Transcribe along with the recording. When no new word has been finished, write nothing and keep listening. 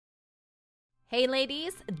Hey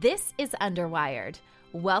ladies, this is Underwired.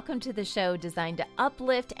 Welcome to the show designed to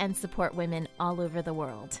uplift and support women all over the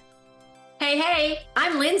world. Hey,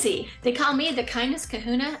 I'm Lindsay. They call me the Kindness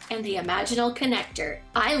Kahuna and the Imaginal Connector.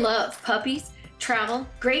 I love puppies, travel,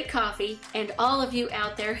 great coffee, and all of you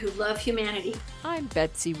out there who love humanity. I'm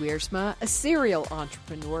Betsy Wiersma, a serial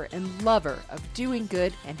entrepreneur and lover of doing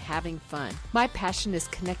good and having fun. My passion is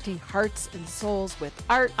connecting hearts and souls with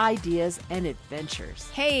art, ideas, and adventures.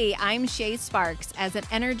 Hey, I'm Shay Sparks. As an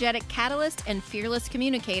energetic catalyst and fearless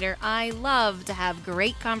communicator, I love to have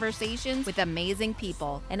great conversations with amazing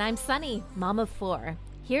people. And I'm Sunny, mom of 4,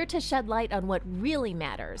 here to shed light on what really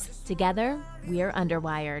matters. Together, we're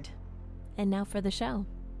Underwired. And now for the show.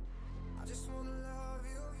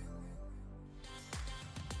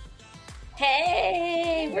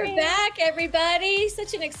 Hey, we're back, everybody.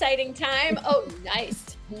 Such an exciting time. Oh,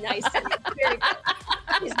 nice. Very good.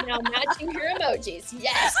 She's now matching her emojis.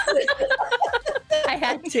 Yes. I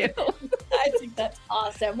had to. I think that's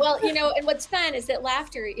awesome. Well, and what's fun is that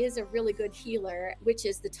laughter is a really good healer, which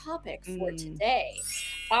is the topic for today.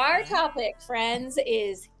 Our topic, friends,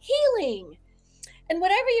 is healing. And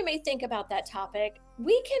whatever you may think about that topic,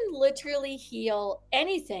 we can literally heal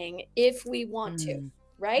anything if we want to,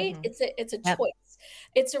 right? Mm-hmm. It's a choice.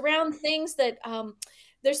 It's around things that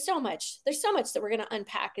there's so much that we're going to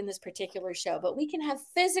unpack in this particular show, but we can have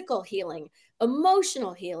physical healing,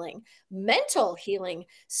 emotional healing, mental healing,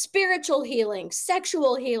 spiritual healing,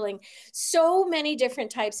 sexual healing, so many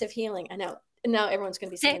different types of healing. I know. Now everyone's going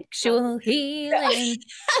to be saying sexual healing.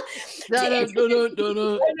 I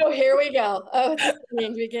know, here we go. Oh,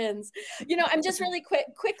 the begins. I'm just really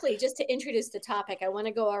quickly, just to introduce the topic, I want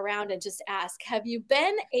to go around and just ask, have you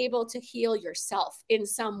been able to heal yourself in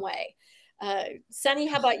some way? Sunny,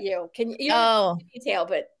 how about you? Can you don't have detail,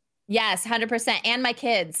 but yes, 100%. And my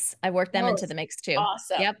kids, I worked them into the mix too.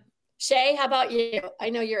 Awesome. Yep. Shay, how about you?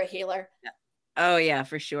 I know you're a healer. Oh yeah,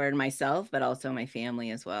 for sure. And myself, but also my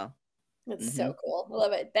family as well. That's so cool. I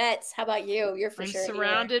love it. Bets, how about you? You're for sure. I'm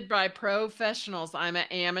surrounded by professionals. I'm an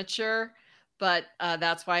amateur, but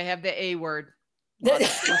that's why I have the A word. To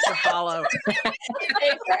follow.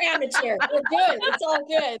 We're amateur. We're good. It's all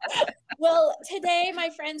good. Well, today,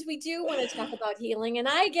 my friends, we do want to talk about healing, and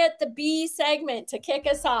I get the B segment to kick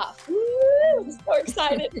us off. Woo! I'm so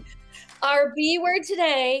excited. Our B word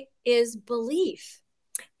today is belief.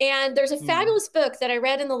 And there's a fabulous book that I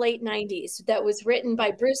read in the late 90s that was written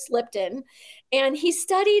by Bruce Lipton, and he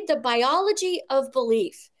studied the biology of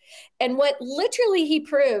belief. And what literally he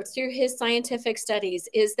proved through his scientific studies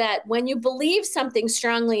is that when you believe something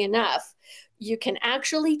strongly enough, you can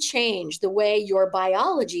actually change the way your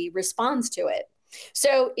biology responds to it.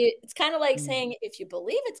 So it's kind of like saying, if you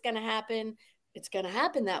believe it's going to happen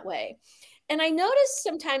that way. And I noticed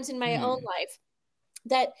sometimes in my own life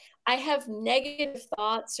that I have negative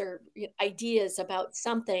thoughts or ideas about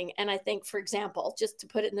something. And I think, for example, just to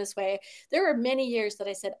put it in this way, there were many years that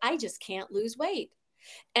I said, I just can't lose weight.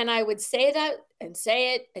 And I would say that and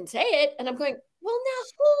say it and say it. And I'm going, well, now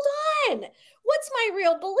hold on. What's my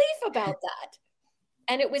real belief about that?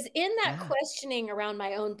 And it was in that questioning around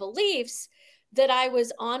my own beliefs that I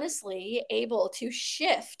was honestly able to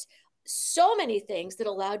shift so many things that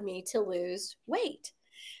allowed me to lose weight.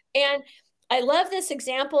 And I love this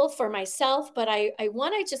example for myself, but I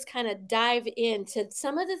want to just kind of dive into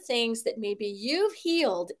some of the things that maybe you've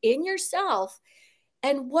healed in yourself.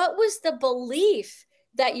 And what was the belief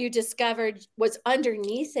that you discovered was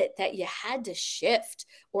underneath it that you had to shift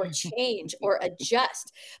or change or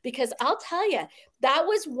adjust? Because I'll tell you, that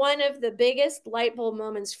was one of the biggest light bulb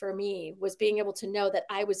moments for me, was being able to know that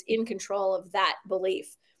I was in control of that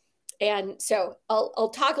belief. And so I'll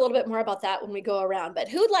talk a little bit more about that when we go around, but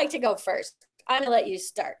who'd like to go first? I'm going to let you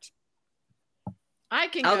start. I'll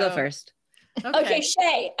go first. Okay,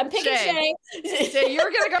 Shay. I'm picking Shay. Shay, you're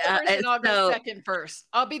going to go first and I'll go second first.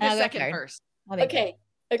 I'll be the second first. Okay.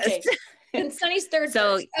 And Sunny's third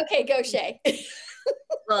first. Okay, go Shay.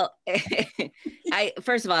 Well,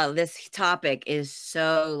 first of all, this topic is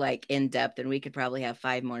so in depth, and we could probably have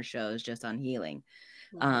 5 more shows just on healing.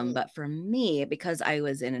 But for me, because I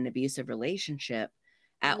was in an abusive relationship,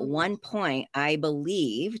 at one point I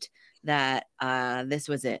believed that this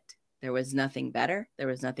was it. There was nothing better. There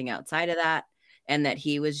was nothing outside of that. And that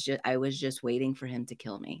I was just waiting for him to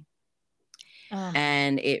kill me.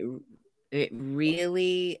 And it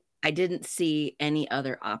really, I didn't see any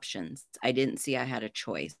other options. I didn't see I had a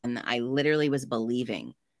choice. And I literally was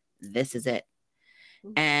believing this is it.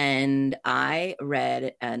 And I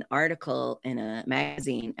read an article in a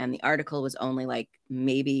magazine, and the article was only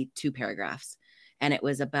maybe 2 paragraphs. And it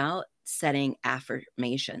was about setting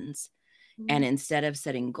affirmations. And instead of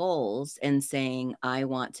setting goals and saying, I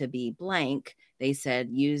want to be blank, they said,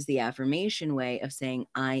 use the affirmation way of saying,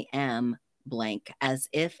 I am blank, as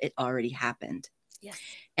if it already happened. Yes.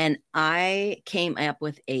 And I came up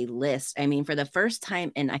with a list. I mean, for the first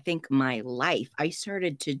time in, I think, my life, I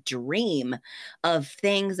started to dream of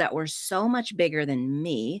things that were so much bigger than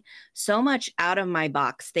me, so much out of my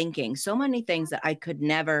box thinking, so many things that I could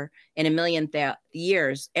never in a million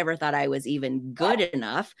years ever thought I was even good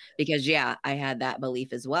enough, because yeah, I had that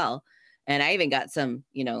belief as well. And I even got some,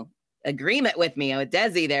 agreement with me with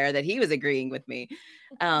Desi there, that he was agreeing with me.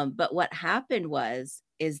 But what happened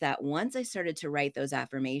is that once I started to write those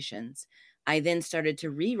affirmations, I then started to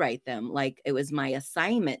rewrite them. Like it was my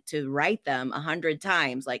assignment to write them 100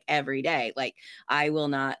 times, like every day. Like, I will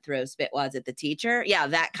not throw spitwads at the teacher. Yeah,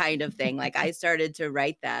 that kind of thing. Like I started to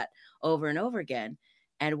write that over and over again.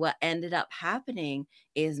 And what ended up happening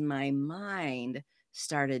is my mind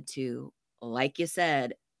started to, like you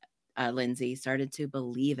said, Lindsay, started to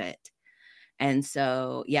believe it. And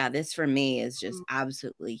so, yeah, this for me is just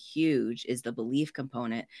absolutely huge, is the belief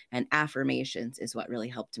component, and affirmations is what really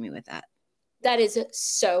helped me with that. That is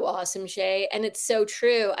so awesome, Shay. And it's so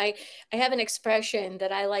true. I have an expression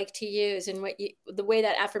that I like to use, and the way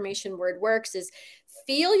that affirmation word works is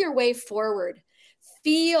feel your way forward.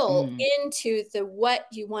 Feel into what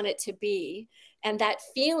you want it to be. And that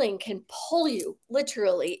feeling can pull you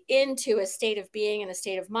literally into a state of being and a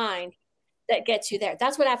state of mind that gets you there.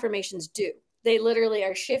 That's what affirmations do. They literally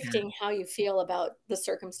are shifting how you feel about the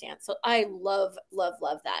circumstance. So I love, love,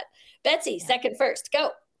 love that. Betsy, second first, go.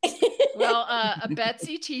 Well, a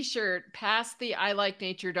Betsy t-shirt past the I like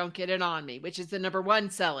nature, don't get it on me, which is the number one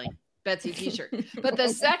selling Betsy t-shirt. But the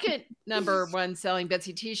second number one selling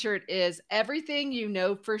Betsy t-shirt is everything you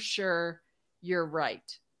know for sure, you're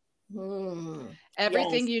right.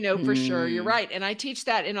 Everything you know for sure, you're right. And I teach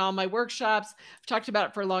that in all my workshops. I've talked about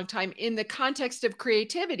it for a long time in the context of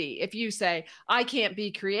creativity. If you say, I can't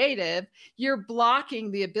be creative, you're blocking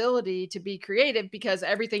the ability to be creative, because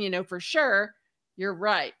everything you know for sure, you're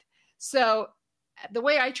right. So the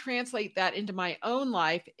way I translate that into my own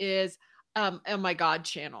life is on my God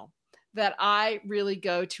channel, that I really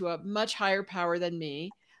go to a much higher power than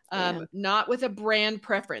me. Not with a brand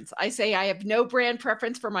preference. I say I have no brand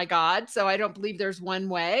preference for my God, so I don't believe there's one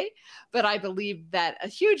way, but I believe that a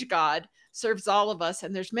huge God serves all of us,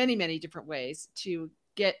 and there's many, many different ways to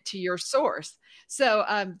get to your source. So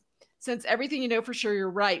since everything you know for sure, you're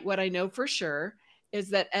right, what I know for sure is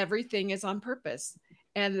that everything is on purpose,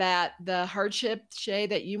 and that the hardship, Shay,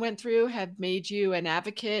 that you went through have made you an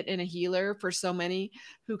advocate and a healer for so many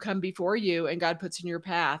who come before you and God puts in your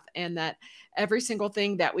path. And that every single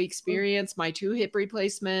thing that we experience, my 2 hip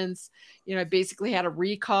replacements, I basically had a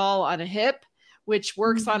recall on a hip, which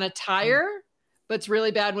works on a tire, but it's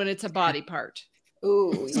really bad when it's a body part.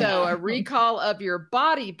 Ooh, so a recall of your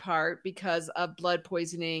body part because of blood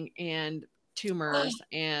poisoning and tumors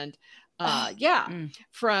and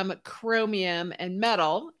from chromium and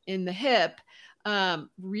metal in the hip,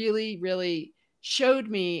 really, really showed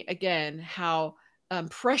me again how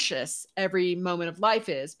precious every moment of life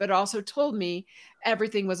is, but also told me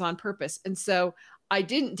everything was on purpose. And so I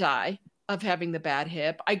didn't die of having the bad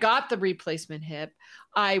hip. I got the replacement hip.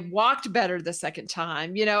 I walked better the second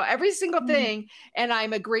time, every single thing. And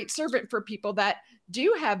I'm a great servant for people that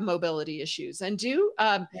do have mobility issues and do,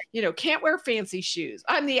 can't wear fancy shoes.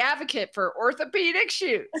 I'm the advocate for orthopedic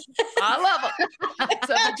shoes. I love them.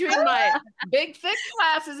 So between my big, thick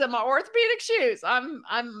glasses and my orthopedic shoes,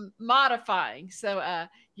 I'm modifying. So,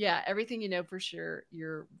 everything you know for sure,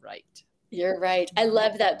 you're right. You're right. I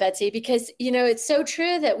love that, Betsy, because, it's so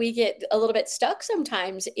true that we get a little bit stuck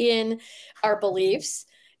sometimes in our beliefs,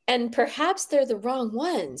 and perhaps they're the wrong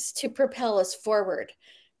ones to propel us forward,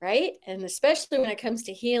 right? And especially when it comes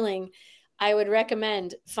to healing, I would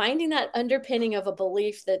recommend finding that underpinning of a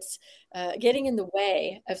belief that's getting in the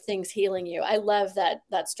way of things healing you. I love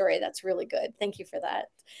that story. That's really good. Thank you for that.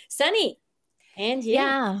 Sunny. And you.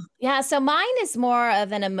 Yeah. So mine is more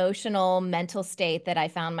of an emotional, mental state that I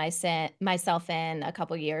found myself in a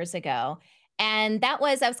couple years ago. And I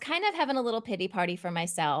was kind of having a little pity party for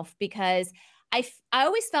myself, because I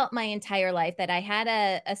always felt my entire life that I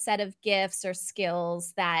had a set of gifts or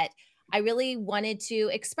skills that I really wanted to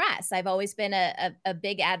express. I've always been a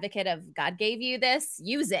big advocate of God gave you this,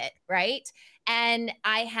 use it, right? And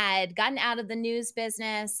I had gotten out of the news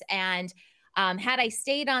business, and had I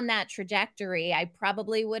stayed on that trajectory, I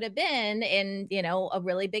probably would have been in, a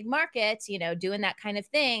really big market, doing that kind of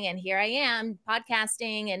thing. And here I am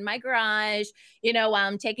podcasting in my garage,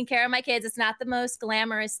 taking care of my kids. It's not the most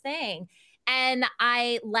glamorous thing. And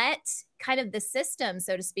I let kind of the system,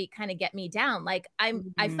 so to speak, kind of get me down. Like I felt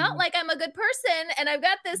Mhm. like I'm a good person and I've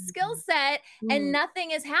got this skill set and Mm.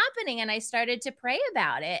 nothing is happening. And I started to pray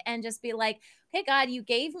about it and just be like, okay, God, you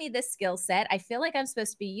gave me this skill set. I feel like I'm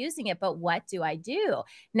supposed to be using it, but what do I do?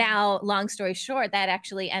 Now, long story short, that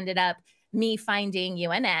actually ended up me finding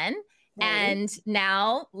UNN. Right. And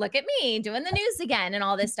now look at me doing the news again and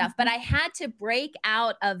all this stuff. But I had to break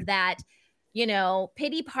out of that,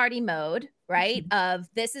 pity party mode, right? Of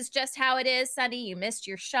this is just how it is, Sunny. You missed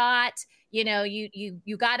your shot.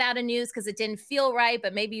 You got out of news because it didn't feel right,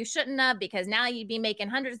 but maybe you shouldn't have, because now you'd be making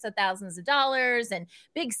hundreds of thousands of dollars and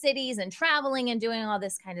big cities and traveling and doing all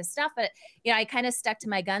this kind of stuff. But I kind of stuck to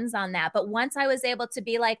my guns on that. But once I was able to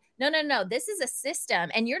be like, no, no, no, this is a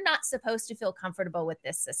system, and you're not supposed to feel comfortable with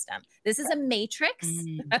this system. This is a matrix.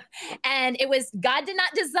 Mm. And God did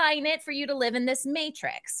not design it for you to live in this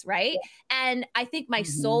matrix, right? And I think my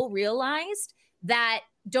Mhm. soul realized that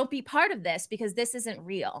don't be part of this because this isn't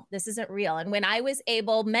real. This isn't real. And when I was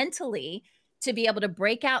able mentally to be able to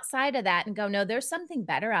break outside of that and go, no, there's something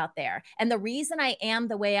better out there. And the reason I am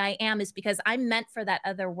the way I am is because I'm meant for that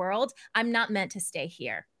other world. I'm not meant to stay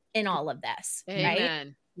here in all of this, right?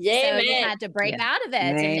 Amen. So you Amen. had to break Yeah. out of it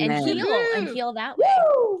and Amen. Woohoo. heal that way.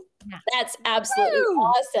 Woo! Yeah. That's absolutely Woo!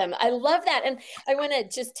 awesome. I love that. And I want to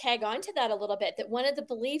just tag on to that a little bit, that one of the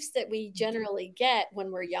beliefs that we generally get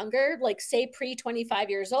when we're younger, like say pre 25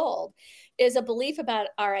 years old, is a belief about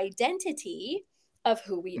our identity of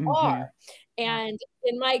who we are. Mhm. Yeah. And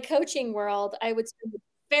in my coaching world, I would spend a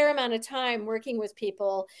fair amount of time working with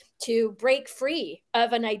people to break free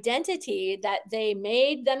of an identity that they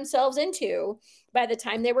made themselves into by the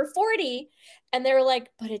time they were 40. And they were like,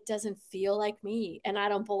 but it doesn't feel like me and I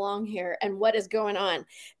don't belong here. And what is going on?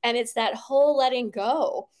 And it's that whole letting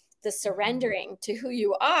go, the surrendering to who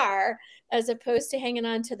you are, as opposed to hanging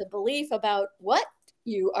on to the belief about what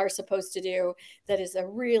you are supposed to do. That is a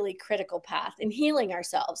really critical path in healing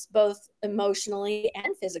ourselves, both emotionally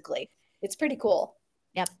and physically. It's pretty cool.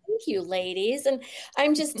 Yep. Thank you, ladies. And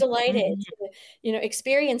I'm just delighted Mhm. to,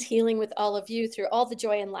 experience healing with all of you through all the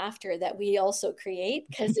joy and laughter that we also create,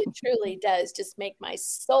 because it truly does just make my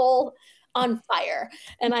soul on fire.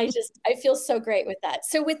 And I feel so great with that.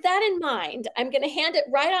 So with that in mind, I'm going to hand it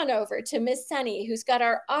right on over to Miss Sunny, who's got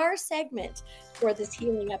our R segment for this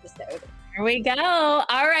healing episode. Here we go.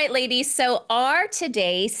 All right, ladies. So R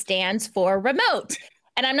today stands for remote.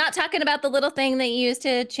 And I'm not talking about the little thing that you use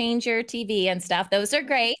to change your TV and stuff. Those are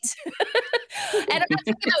great. And I'm not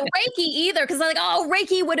talking about Reiki either, because I'm like, oh,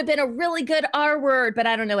 Reiki would have been a really good R word, but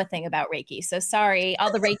I don't know a thing about Reiki. So sorry,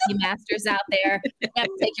 all the Reiki masters out there, you have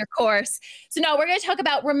to take your course. So no, we're going to talk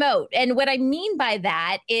about remote. And what I mean by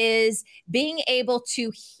that is being able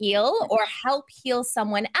to heal or help heal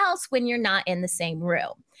someone else when you're not in the same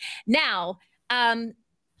room. Now,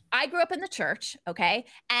 I grew up in the church, okay?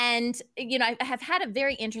 And, I have had a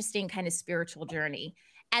very interesting kind of spiritual journey.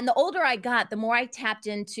 And the older I got, the more I tapped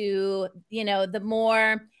into, the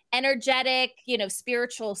more energetic,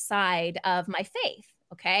 spiritual side of my faith,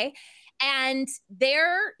 okay? And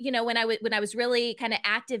there, when I was really kind of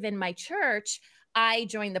active in my church, I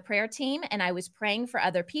joined the prayer team and I was praying for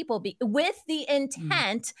other people with the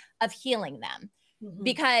intent of healing them, Mhm.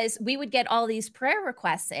 because we would get all these prayer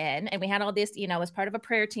requests in, and we had all this, as part of a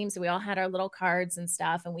prayer team. So we all had our little cards and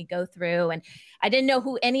stuff, and we go through, and I didn't know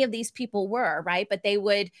who any of these people were, right? But they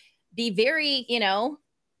would be very,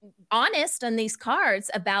 honest on these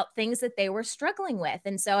cards about things that they were struggling with.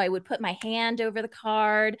 And so I would put my hand over the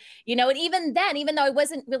card, and even then, even though I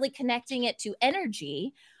wasn't really connecting it to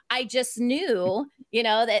energy, I just knew,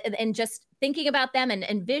 that, and just thinking about them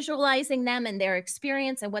and visualizing them and their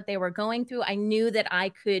experience and what they were going through, I knew that I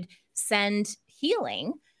could send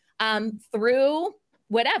healing through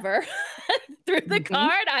whatever, through the Mhm.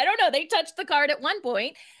 card. I don't know. They touched the card at one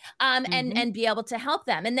point, Mhm. and be able to help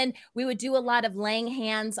them. And then we would do a lot of laying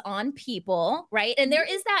hands on people, right? And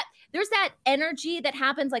there's that energy that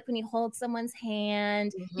happens like when you hold someone's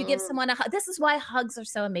hand, you give Mhm. someone a hug. This is why hugs are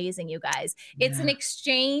so amazing, you guys. It's an Yeah.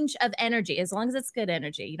 exchange of energy, as long as it's good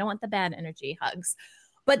energy. You don't want the bad energy hugs.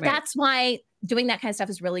 But Right. that's why doing that kind of stuff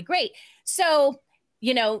is really great. So,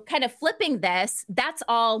 kind of flipping this, that's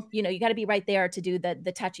all, you got to be right there to do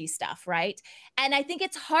the touchy stuff, right? And I think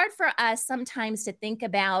it's hard for us sometimes to think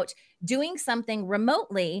about doing something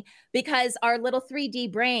remotely because our little 3D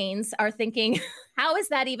brains are thinking, how is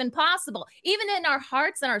that even possible? Even in our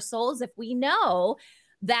hearts and our souls, if we know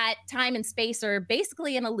that time and space are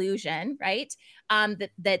basically an illusion, right?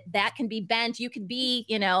 That can be bent. You could be,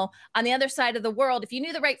 on the other side of the world. If you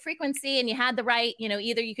knew the right frequency and you had the right,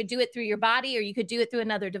 either you could do it through your body or you could do it through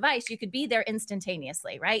another device, you could be there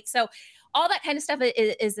instantaneously, right? So all that kind of stuff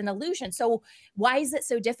is an illusion. So why is it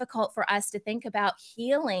so difficult for us to think about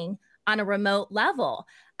healing on a remote level?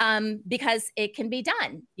 Because it can be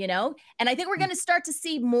done, you know? And I think we're going to start to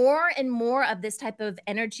see more and more of this type of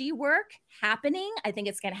energy work happening. I think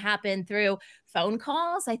it's going to happen through phone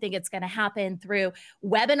calls. I think it's going to happen through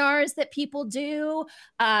webinars that people do.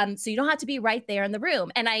 So you don't have to be right there in the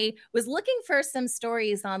room. And I was looking for some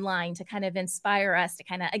stories online to kind of inspire us to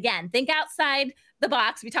kind of, again, think outside the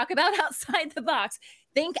box. We talk about outside the box.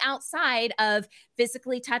 Think outside of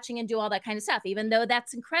physically touching and do all that kind of stuff. Even though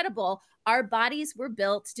that's incredible, our bodies were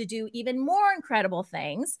built to do even more incredible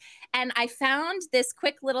things. And I found this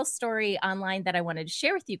quick little story online that I wanted to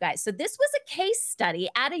share with you guys. So this was a case study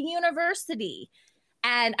at a university.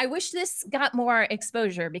 And I wish this got more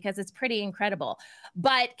exposure because it's pretty incredible.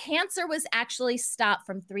 But cancer was actually stopped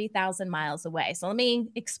from 3,000 miles away. So let me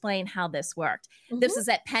explain how this worked. This is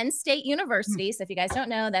at Penn State University. So if you guys don't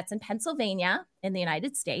know, that's in Pennsylvania in the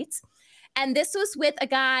United States. And this was with a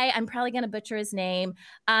guy, I'm probably going to butcher his name.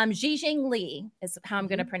 Zhijing Li is how I'm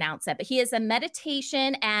going to pronounce it. But he is a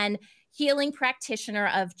meditation and healing practitioner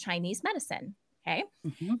of Chinese medicine. Okay.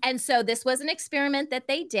 And so this was an experiment that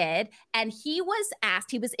they did. And he was asked,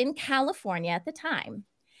 he was in California at the time,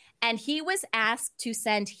 and he was asked to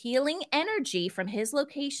send healing energy from his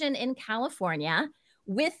location in California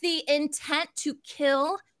with the intent to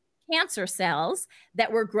kill cancer cells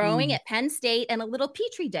that were growing at Penn State in a little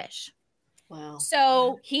petri dish. Wow.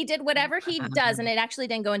 So he did whatever he does, and it actually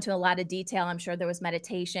didn't go into a lot of detail. I'm sure there was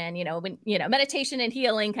meditation, meditation and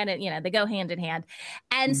healing kind of, they go hand in hand.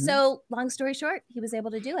 And so long story short, he was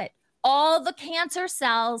able to do it. All the cancer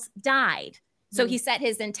cells died. So he set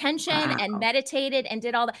his intention and meditated and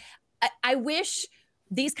did all that. I wish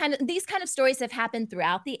these kind of stories have happened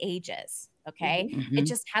throughout the ages. Okay. It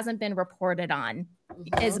just hasn't been reported on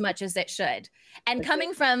as much as it should. And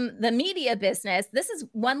coming from the media business, this is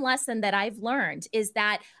one lesson that I've learned is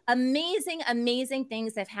that amazing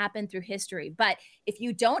things have happened through history. But if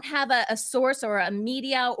you don't have a source or a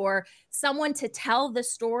media or someone to tell the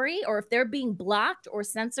story, or if they're being blocked or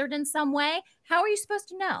censored in some way, how are you supposed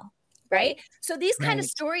to know? Right. So these kind of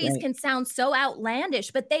stories can sound so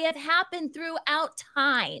outlandish, but they have happened throughout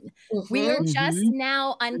time. We are just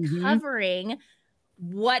now uncovering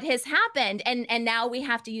what has happened. And now we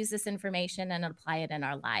have to use this information and apply it in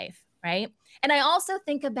our life. Right. And I also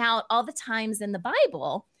think about all the times in the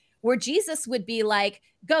Bible where Jesus would be like,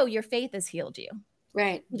 go, your faith has healed you.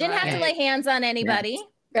 Right. You didn't have to lay hands on anybody.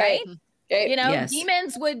 Right.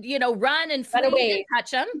 Demons would, run and flee and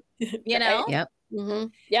touch them,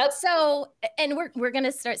 So, and we're going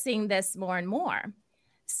to start seeing this more and more.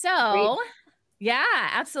 So, yeah,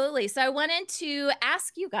 absolutely. So I wanted to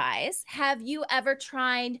ask you guys, have you ever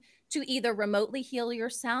tried to either remotely heal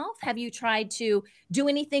yourself? Have you tried to do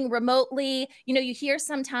anything remotely? You hear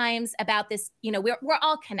sometimes about this, we're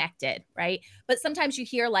all connected, right? But sometimes you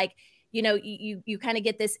hear like, you kind of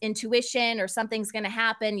get this intuition or something's going to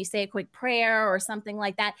happen. You say a quick prayer or something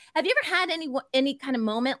like that. Have you ever had any kind of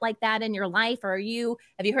moment like that in your life? Or have you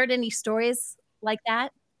heard any stories like that?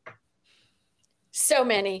 So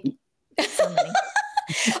many. I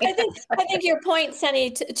think your point,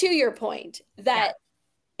 Sunny, to your point, that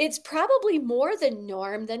it's probably more the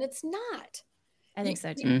norm than it's not. I think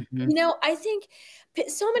so too. I think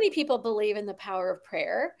so many people believe in the power of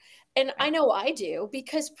prayer. And I know I do,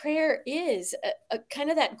 because prayer is a kind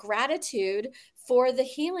of that gratitude for the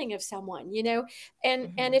healing of someone, and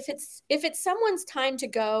if it's someone's time to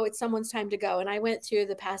go, it's someone's time to go. And I went through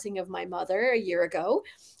the passing of my mother a year ago,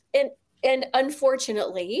 and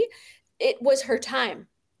unfortunately it was her time.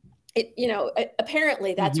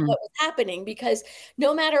 Apparently that's what was happening, because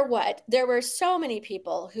no matter what, there were so many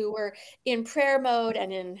people who were in prayer mode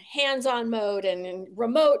and in hands-on mode and in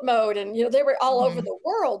remote mode. And, they were all over the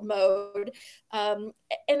world mode. And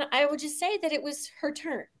I would just say that it was her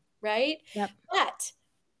turn. Right. Yep. But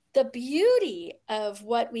the beauty of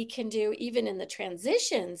what we can do, even in the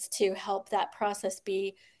transitions, to help that process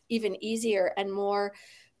be even easier and more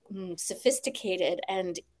sophisticated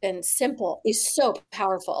and simple is so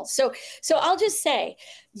powerful. So I'll just say,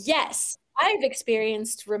 yes, I've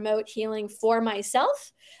experienced remote healing for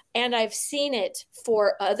myself, and I've seen it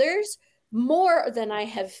for others more than I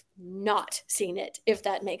have not seen it, if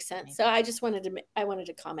that makes sense. So I just wanted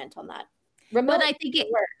to comment on that. Remote, but I think it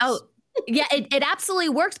works. It absolutely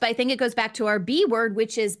works, but I think it goes back to our B word,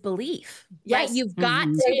 which is belief. Yes. Right? You've got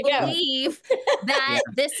to believe that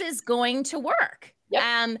this is going to work.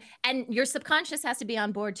 Yep. And your subconscious has to be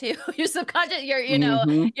on board too. Your subconscious,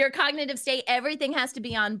 your cognitive state, everything has to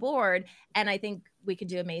be on board. And I think we can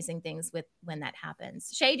do amazing things with when that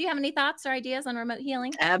happens. Shay, do you have any thoughts or ideas on remote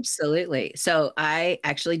healing? Absolutely. So I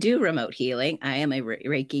actually do remote healing. I am a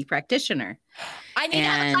Reiki practitioner. I need to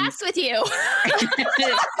have a class with you.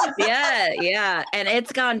 Yeah. And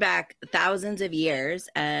it's gone back thousands of years.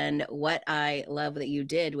 And what I love that you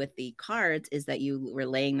did with the cards is that you were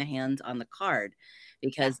laying the hands on the card,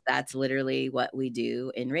 because that's literally what we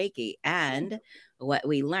do in Reiki. And what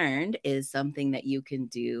we learned is something that you can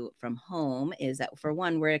do from home is that, for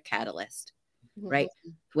one, we're a catalyst, right?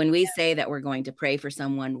 When we say that we're going to pray for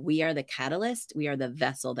someone, we are the catalyst. We are the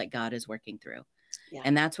vessel that God is working through. Yeah.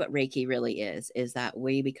 And that's what Reiki really is that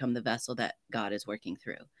we become the vessel that God is working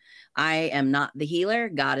through. I am not the healer.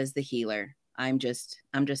 God is the healer. I'm just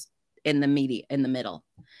in the middle.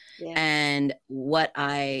 Yeah. And what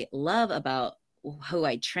I love about who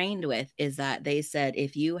I trained with is that they said,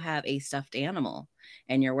 if you have a stuffed animal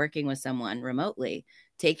and you're working with someone remotely,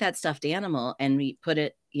 take that stuffed animal and put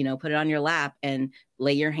it on your lap and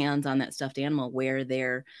lay your hands on that stuffed animal where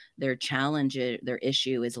their challenge, their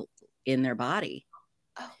issue is in their body.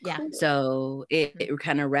 Oh, yeah. Cool. So it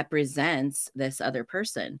kind of represents this other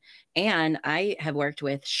person. And I have worked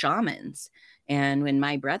with shamans. And when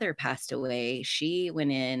my brother passed away, she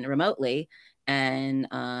went in remotely and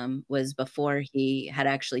was before he had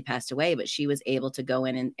actually passed away, but she was able to go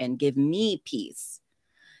in and give me peace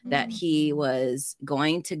that he was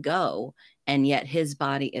going to go, and yet his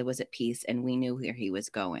body, it was at peace, and we knew where he was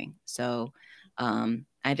going. So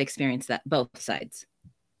I've experienced that, both sides.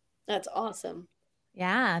 That's awesome.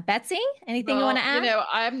 Yeah. Betsy, anything you want to add?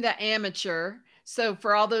 I'm the amateur. So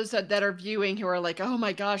for all those that are viewing who are like, oh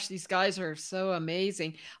my gosh, these guys are so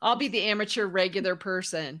amazing, I'll be the amateur regular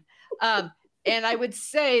person. And I would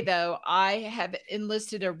say, though, I have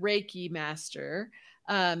enlisted a Reiki master,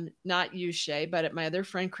 not you, Shay, but my other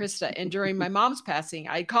friend, Krista. And during my mom's passing,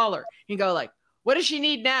 I'd call her and go like, what does she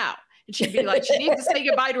need now? And she'd be like, she needs to say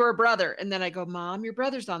goodbye to her brother. And then I go, Mom, your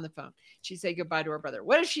brother's on the phone. She'd say goodbye to her brother.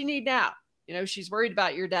 What does she need now? She's worried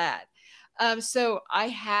about your dad. So I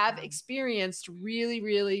have experienced really,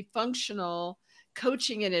 really functional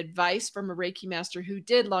coaching and advice from a Reiki master who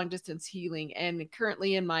did long distance healing. And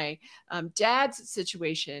currently in my dad's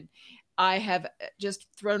situation, I have just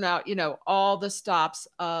thrown out, all the stops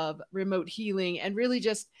of remote healing and really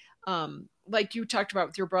just like you talked about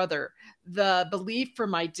with your brother, the belief for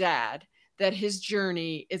my dad that his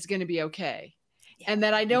journey is going to be okay. Yeah. And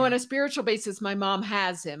that I know on a spiritual basis, my mom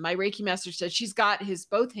has him. My Reiki master said she's got his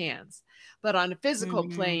both hands, but on a physical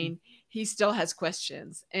plane, he still has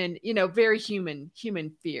questions and, very human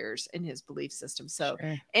fears in his belief system. So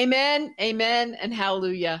amen, and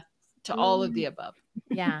hallelujah to all of the above.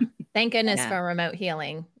 Yeah. Thank goodness for remote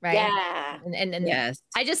healing. Right. Yeah. And yes.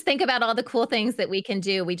 I just think about all the cool things that we can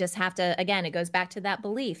do. We just have to, again, it goes back to that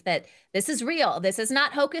belief that this is real. This is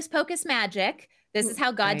not hocus pocus magic. This is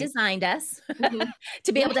how God designed us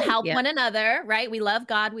to be able to help one another, right? We love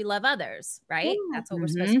God, we love others, right? That's what we're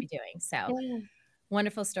supposed to be doing. So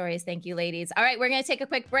wonderful stories. Thank you, ladies. All right, we're going to take a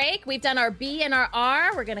quick break. We've done our B and our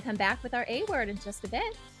R. We're going to come back with our A word in just a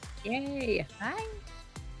bit. Yay. Bye.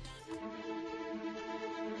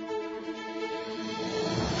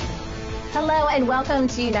 Hello and welcome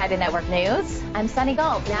to United Network News. I'm Sunny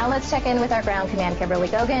Galt. Now let's check in with our ground command, Kimberly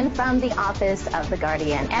Gogan from the Office of the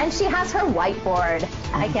Guardian. And she has her whiteboard.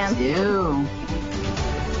 Hi, Kim. I do.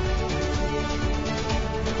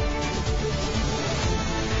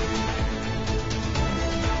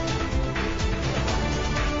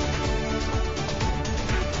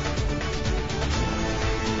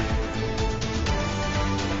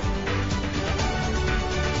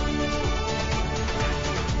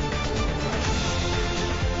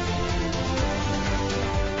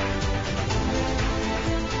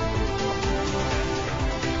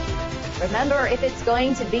 Remember, if it's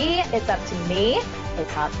going to be, it's up to me.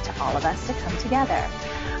 It's up to all of us to come together.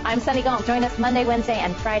 I'm Sunny Galt. Join us Monday, Wednesday,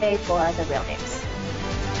 and Friday for The Real News.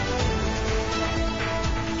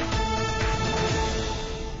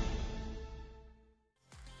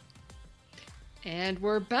 And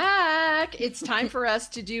we're back. It's time for us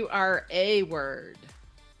to do our A word.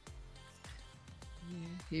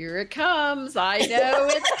 Here it comes. I know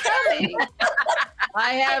it's coming.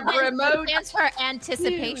 I have remote. Stands for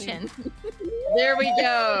anticipation. There we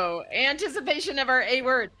go. Anticipation of our A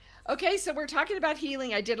word. Okay, so we're talking about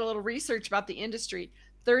healing. I did a little research about the industry.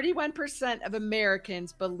 31% of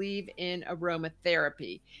Americans believe in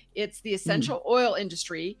aromatherapy. It's the essential oil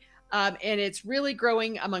industry. And it's really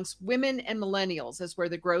growing amongst women and millennials is where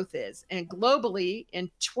the growth is. And globally in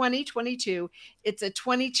 2022, it's a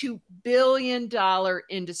 $22 billion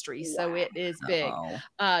industry. Wow. So it is big.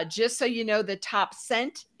 Just so you know, the top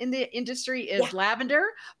scent in the industry is lavender,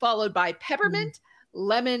 followed by peppermint,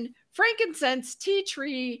 lemon, frankincense, tea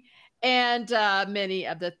tree, and many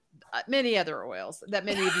other oils that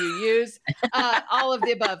many of you use, all of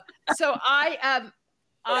the above. So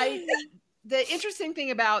the interesting thing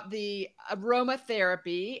about the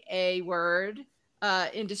aromatherapy, a word,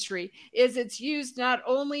 industry is it's used not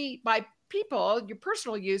only by people, your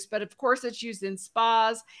personal use, but of course it's used in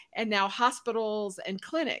spas and now hospitals and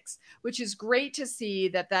clinics, which is great to see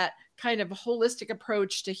that kind of holistic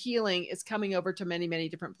approach to healing is coming over to many, many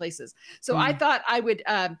different places. So I thought I would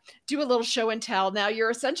do a little show and tell. Now, your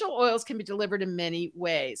essential oils can be delivered in many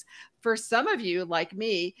ways. For some of you, like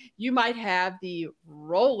me, you might have the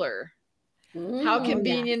roller. How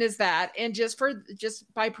convenient is that? And just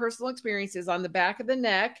by personal experiences, on the back of the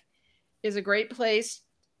neck is a great place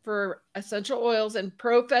for essential oils, and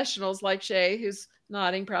professionals like Shay, who's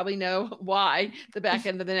nodding, probably know why the back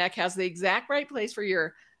end of the neck has the exact right place for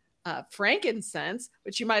your frankincense,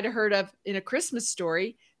 which you might have heard of in A Christmas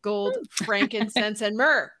Story, gold, frankincense, and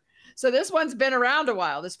myrrh. So this one's been around a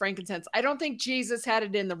while, this frankincense. I don't think Jesus had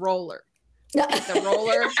it in the roller. The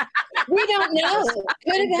roller. We don't know.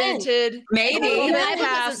 Invented. Maybe. The Bible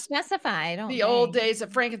doesn't specify. The old days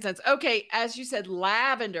of frankincense. Okay, as you said,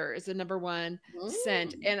 lavender is the number one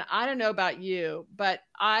scent. And I don't know about you, but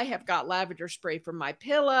I have got lavender spray from my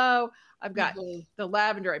pillow. I've got the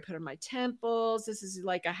lavender I put on my temples. This is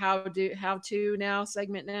like a how-to now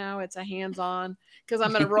segment now. It's a hands-on because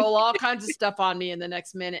I'm going to roll all kinds of stuff on me in the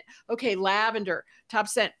next minute. Okay, lavender, top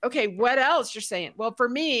scent. Okay, what else you're saying? Well, for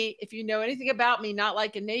me, if you know anything about me, not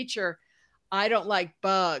like in nature, I don't like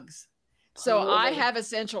bugs. So I have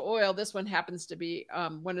essential oil. This one happens to be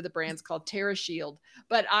one of the brands called Terra Shield,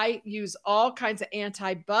 but I use all kinds of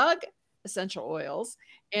anti-bug essential oils.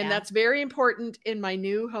 And that's very important in my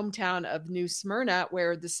new hometown of New Smyrna,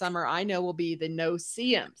 where the summer I know will be the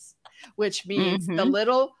no-see-ums, which means the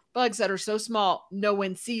little bugs that are so small, no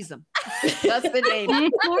one sees them. That's the name.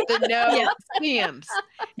 The no-see-ums.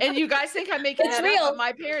 And you guys think I'm making that up, but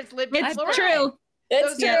my parents lived in Florida. True.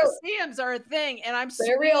 Those no-see-ums are a thing, and I'm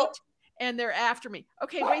sweet, and they're after me.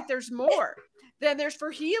 Okay, wait, there's more. Then there's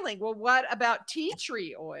for healing. Well, what about tea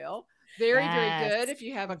tree oil? Very, very good if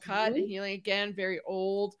you have a cut and healing. Again, very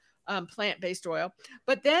old plant-based oil.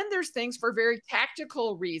 But then there's things for very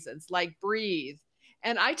tactical reasons like breathe.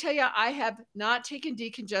 And I tell you, I have not taken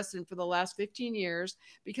decongestant for the last 15 years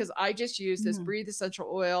because I just use this breathe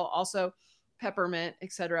essential oil, also peppermint,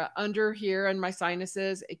 etc. under here in my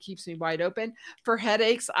sinuses. It keeps me wide open. For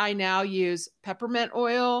headaches, I now use peppermint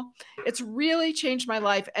oil. It's really changed my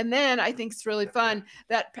life. And then I think it's really fun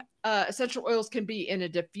that essential oils can be in a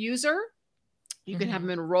diffuser. You can have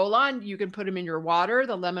them in a roll-on. You can put them in your water,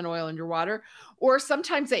 the lemon oil in your water. Or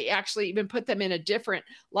sometimes they actually even put them in a different,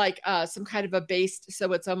 like some kind of a base.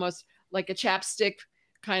 So it's almost like a chapstick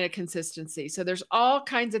kind of consistency. So there's all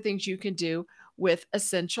kinds of things you can do with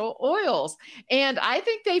essential oils. And I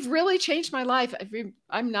think they've really changed my life.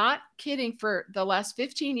 I'm not kidding. For the last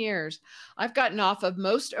 15 years, I've gotten off of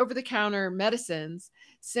most over-the-counter medicines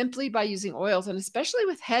simply by using oils, and especially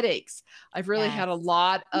with headaches. I've really had a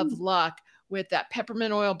lot of luck with that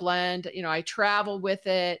peppermint oil blend. You know, I travel with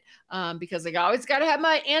it because I always got to have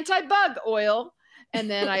my anti-bug oil. And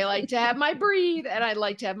then I like to have my breathe, and I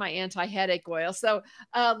like to have my anti-headache oil. So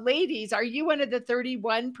ladies, are you one of the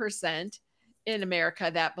 31% in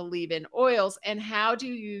America that believe in oils? And how do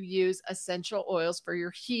you use essential oils for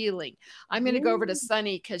your healing? I'm going to go over to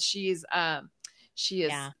Sunny because she is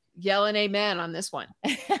yelling amen on this one.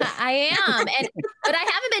 I am. But I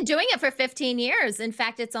haven't been doing it for 15 years. In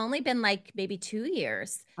fact, it's only been like maybe 2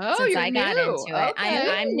 years since I got into it.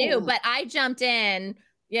 I'm new, but I jumped in,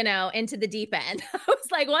 into the deep end. I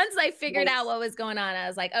was like, once I figured out what was going on, I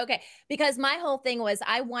was like, okay, because my whole thing was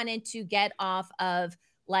I wanted to get off of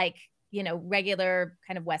regular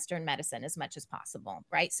kind of Western medicine as much as possible.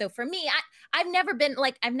 Right. So for me, I've never been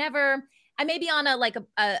I may be on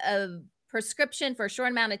a prescription for a short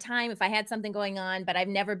amount of time if I had something going on, but I've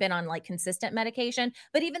never been on consistent medication.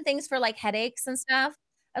 But even things for headaches and stuff,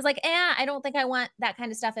 I was like, I don't think I want that kind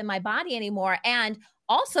of stuff in my body anymore. And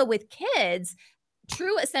also with kids,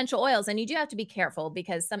 true essential oils, and you do have to be careful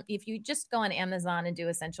because if you just go on Amazon and do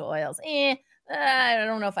essential oils, I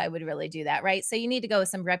don't know if I would really do that, right? So you need to go with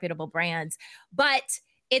some reputable brands. But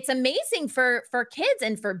it's amazing for kids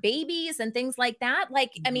and for babies and things like that.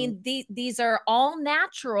 I mean, these are all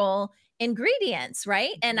natural ingredients,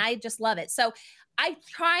 right? And I just love it. So I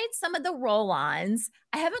tried some of the roll-ons.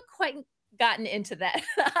 I haven't quite gotten into that.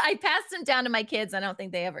 I passed them down to my kids. I don't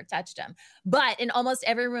think they ever touched them. But in almost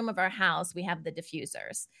every room of our house, we have the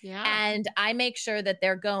diffusers. Yeah. And I make sure that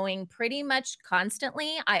they're going pretty much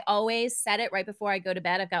constantly. I always set it right before I go to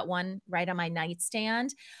bed. I've got one right on my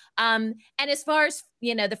nightstand. And as far as,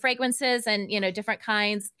 the fragrances and, different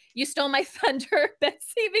kinds, you stole my thunder,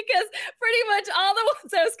 Betsy, because pretty much all the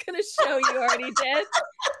ones I was going to show you already did.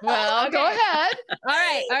 Well, go ahead. All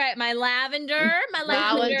right. My lavender.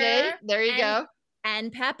 Validate. There you go.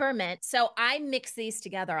 And peppermint. So I mix these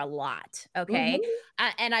together a lot. Okay.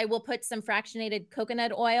 And I will put some fractionated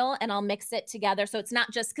coconut oil and I'll mix it together. So it's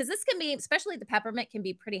not just because this can be, especially the peppermint, can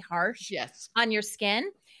be pretty harsh on your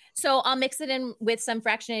skin. So I'll mix it in with some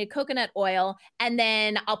fractionated coconut oil and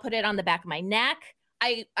then I'll put it on the back of my neck.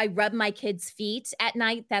 I rub my kids' feet at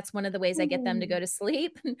night. That's one of the ways I get them to go to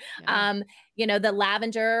sleep. Yeah. The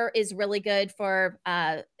lavender is really good for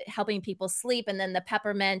helping people sleep. And then the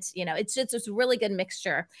peppermint, it's a really good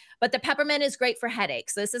mixture. But the peppermint is great for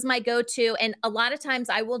headaches. So this is my go-to. And a lot of times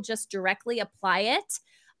I will just directly apply it.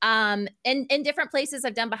 In different places.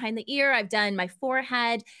 I've done behind the ear. I've done my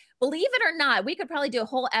forehead. Believe it or not, we could probably do a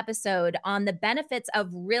whole episode on the benefits of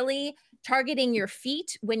really targeting your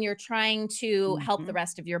feet when you're trying to help the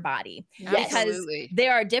rest of your body. Yes. Because Absolutely.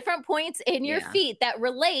 there are different points in your feet that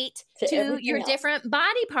relate to your different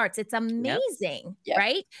body parts. It's amazing,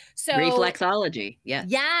 right? So reflexology.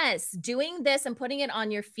 Yes. Doing this and putting it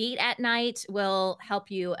on your feet at night will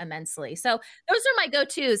help you immensely. So those are my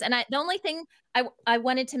go-tos. And the only thing I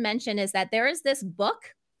wanted to mention is that there is this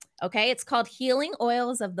book. Okay. It's called Healing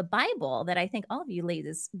Oils of the Bible that I think all of you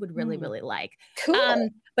ladies would really, really like. Cool.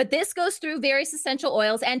 But this goes through various essential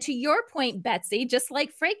oils. And to your point, Betsy, just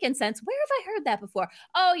like frankincense, where have I heard that before?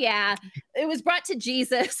 Oh, yeah. It was brought to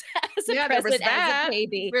Jesus as a present as a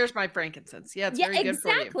baby. Where's my frankincense? Yeah, it's very good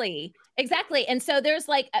for you. Exactly. And so there's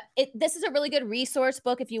this is a really good resource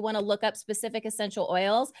book if you want to look up specific essential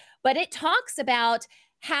oils, but it talks about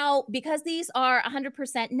how, because these are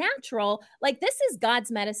 100% natural, this is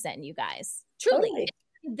God's medicine, you guys. Truly. Totally.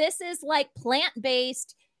 This is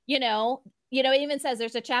plant-based, it even says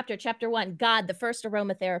there's a chapter 1, God, the first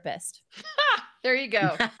aromatherapist. There you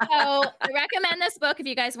go. So I recommend this book if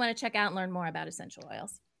you guys want to check out and learn more about essential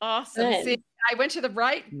oils. Awesome. See, I went to the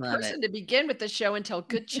right person to begin with the show until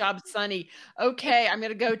good job, Sunny. Okay, I'm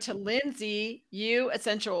going to go to Lindsay. You,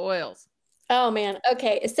 essential oils. Oh man.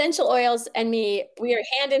 Okay. Essential oils and me, we are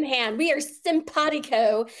hand in hand. We are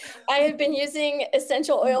simpatico. I have been using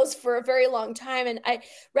essential oils for a very long time. And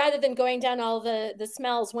rather than going down all the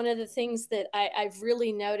smells, one of the things that I've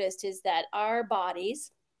really noticed is that our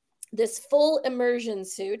bodies, this full immersion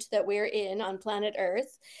suit that we're in on planet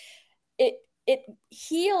Earth, it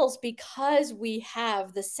heals because we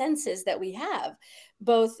have the senses that we have,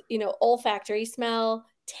 both, olfactory, smell,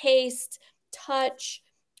 taste, touch,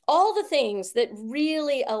 all the things that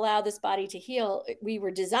really allow this body to heal. We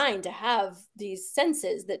were designed to have these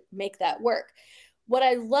senses that make that work. What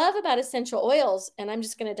I love about essential oils, and I'm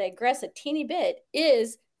just going to digress a teeny bit,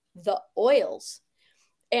 is the oils.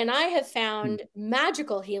 And I have found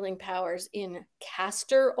magical healing powers in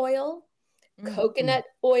castor oil, coconut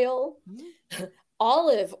oil,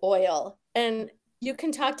 olive oil. And you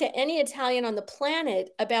can talk to any Italian on the planet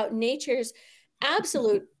about nature's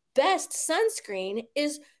absolute best sunscreen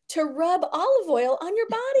is to rub olive oil on your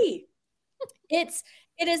body. It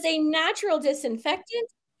is a natural disinfectant.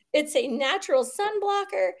 It's a natural sun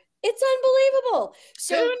blocker. It's unbelievable.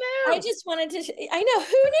 So who knew? I just wanted to, I know,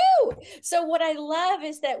 who knew? So what I love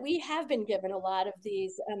is that we have been given a lot of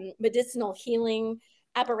these medicinal healing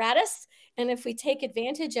apparatus. And if we take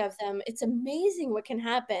advantage of them, it's amazing what can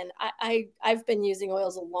happen. I've been using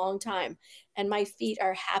oils a long time and my feet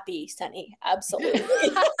are happy, Sunny. Absolutely.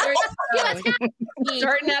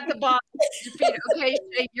 Starting at the bottom. Your feet. Okay,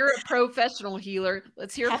 Shay, you're a professional healer.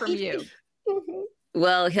 Let's hear from you.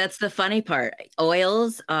 Well, that's the funny part.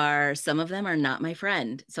 Oils some of them are not my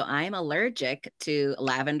friend. So I'm allergic to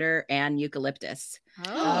lavender and eucalyptus.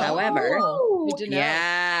 However, good to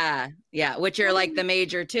know. Yeah, which are like the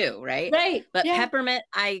major two, right? Right. But peppermint,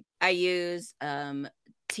 I use,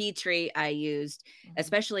 tea tree I used,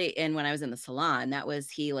 especially when I was in the salon, that was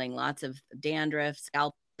healing lots of dandruff,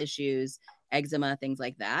 scalp issues, eczema, things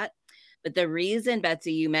like that. But the reason,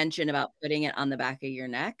 Betsy, you mentioned about putting it on the back of your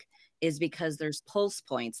neck is because there's pulse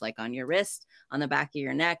points like on your wrist, on the back of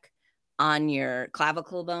your neck, on your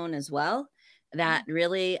clavicle bone as well, that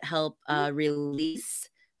really help release,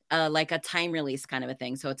 like a time release kind of a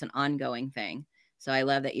thing. So it's an ongoing thing. So I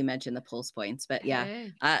love that you mentioned the pulse points, but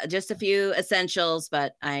just a few essentials,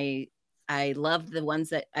 but I I love the ones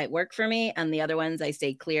that work for me, and the other ones I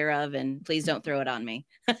stay clear of, and please don't throw it on me.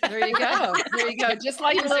 There you go. There you go. Just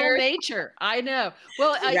like a little nature. I know.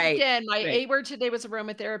 Well, Right, again, my right. A word today was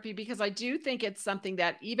aromatherapy, because I do think it's something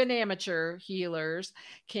that even amateur healers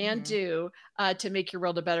can do to make your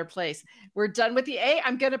world a better place. We're done with the A.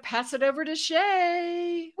 I'm going to pass it over to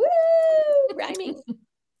Shay. Woo! Rhyming.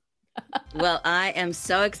 Well, I am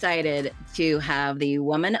so excited to have the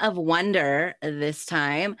Woman of Wonder this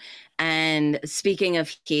time. And speaking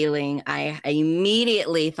of healing, I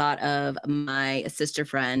immediately thought of my sister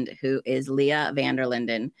friend, who is Leah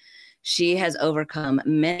Vanderlinden. She has overcome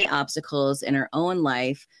many obstacles in her own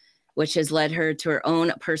life, which has led her to her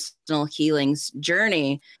own personal healing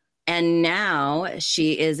journey. And now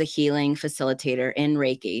she is a healing facilitator in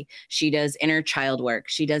Reiki. She does inner child work.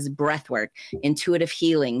 She does breath work, intuitive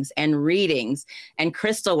healings, and readings, and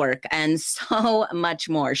crystal work, and so much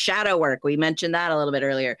more. Shadow work. We mentioned that a little bit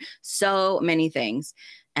earlier. So many things.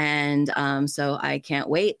 And so I can't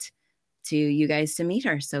wait to you guys to meet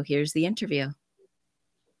her. So here's the interview.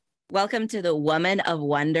 Welcome to the Woman of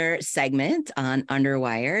Wonder segment on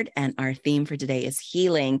Underwired. And our theme for today is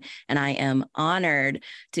healing. And I am honored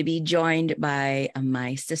to be joined by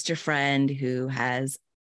my sister friend who has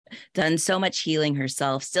done so much healing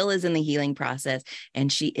herself, still is in the healing process, and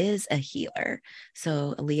she is a healer.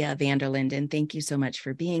 So Leah Vanderlinden, thank you so much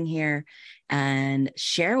for being here, and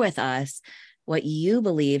share with us what you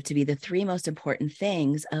believe to be the three most important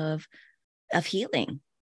things of healing.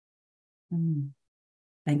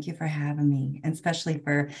 Thank you for having me, and especially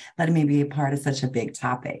for letting me be a part of such a big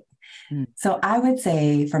topic. So I would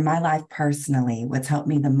say for my life personally, what's helped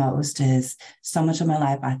me the most is so much of my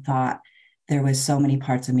life, I thought there was so many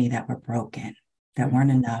parts of me that were broken, that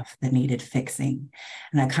weren't enough, that needed fixing.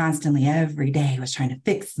 And I constantly, every day, was trying to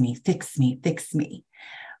fix me, fix me, fix me.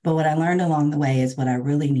 But what I learned along the way is what I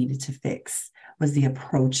really needed to fix was the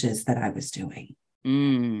approaches that I was doing.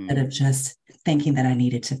 Instead of just thinking that I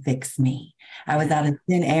needed to fix me. I was out of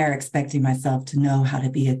thin air expecting myself to know how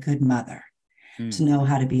to be a good mother, to know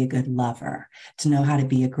how to be a good lover, to know how to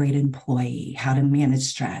be a great employee, how to manage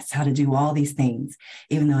stress, how to do all these things,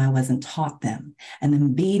 even though I wasn't taught them, and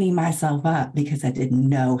then beating myself up because I didn't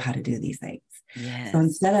know how to do these things. So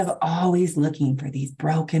instead of always looking for these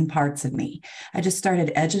broken parts of me, I just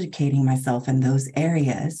started educating myself in those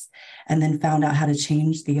areas, and then found out how to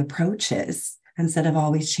change the approaches instead of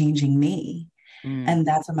always changing me. And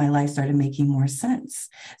that's when my life started making more sense.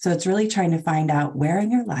 So it's really trying to find out where in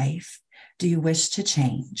your life do you wish to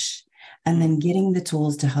change? And then getting the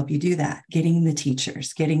tools to help you do that, getting the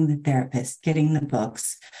teachers, getting the therapists, getting the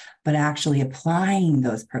books, but actually applying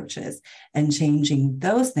those approaches and changing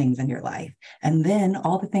those things in your life. And then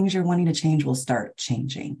all the things you're wanting to change will start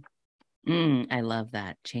changing. I love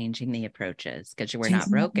that. Changing the approaches, because we're not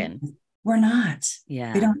broken. We're not.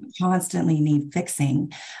 Yeah. We don't constantly need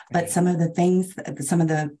fixing, but some of the things, some of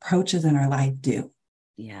the approaches in our life do.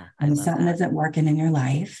 Yeah. And if something isn't working in your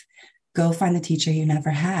life, go find the teacher you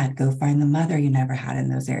never had. Go find the mother you never had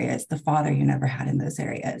in those areas, the father you never had in those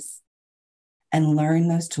areas, and learn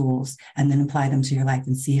those tools, and then apply them to your life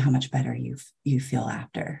and see how much better you feel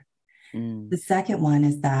after. The second one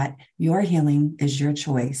is that your healing is your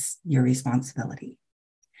choice, your responsibility.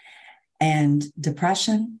 And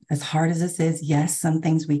depression, as hard as this is, yes, some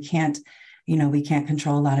things we can't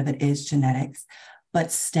control. A lot of it is genetics,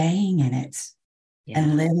 but staying in it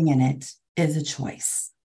and living in it is a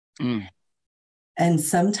choice. And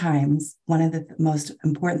sometimes one of the most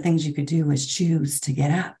important things you could do is choose to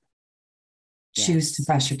get up, choose to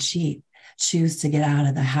brush your teeth, choose to get out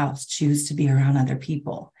of the house, choose to be around other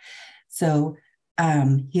people. So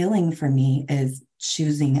healing for me is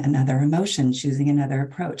choosing another emotion, choosing another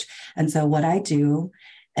approach. And so what I do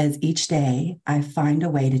is each day I find a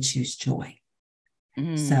way to choose joy.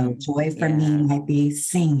 So joy for me might be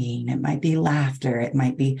singing, it might be laughter, it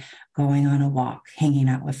might be going on a walk, hanging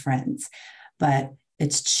out with friends, but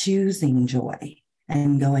it's choosing joy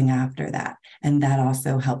and going after that. And that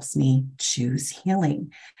also helps me choose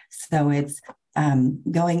healing. So it's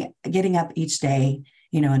getting up each day,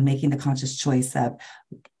 and making the conscious choice of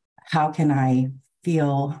how can I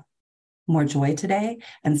feel more joy today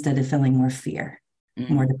instead of feeling more fear,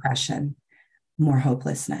 more depression, more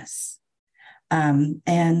hopelessness.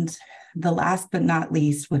 And the last but not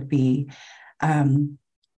least would be,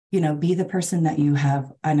 be the person that you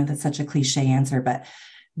have. I know that's such a cliche answer, but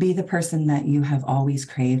be the person that you have always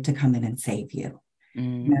craved to come in and save you.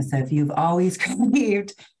 So if you've always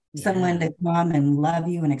craved someone to come and love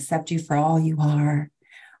you and accept you for all you are,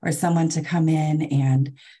 or someone to come in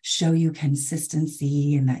and show you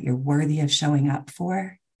consistency and that you're worthy of showing up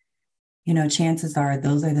for, chances are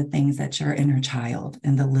those are the things that your inner child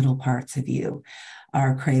and the little parts of you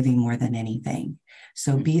are craving more than anything.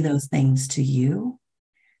 So be those things to you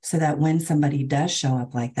so that when somebody does show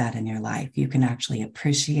up like that in your life, you can actually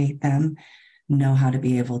appreciate them, know how to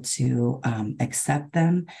be able to accept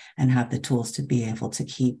them, and have the tools to be able to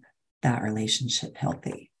keep that relationship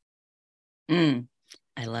healthy.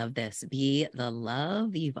 I love this. Be the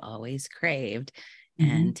love you've always craved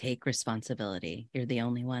and take responsibility. You're the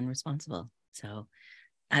only one responsible. So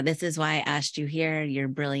this is why I asked you here. You're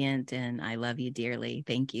brilliant and I love you dearly.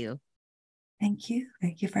 Thank you. Thank you.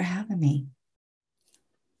 Thank you for having me.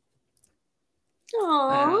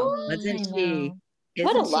 Wow. Aww. Wasn't I she? know.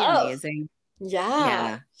 What a Isn't she love. amazing? Yeah.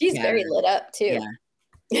 Yeah. She's Yeah. very lit up too. Yeah.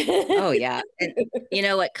 Oh, yeah. And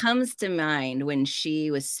what comes to mind when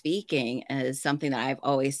she was speaking is something that I've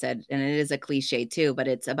always said, and it is a cliche too, but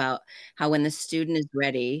it's about how when the student is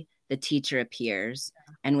ready, the teacher appears.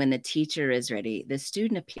 And when the teacher is ready, the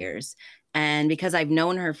student appears. And because I've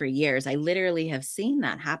known her for years, I literally have seen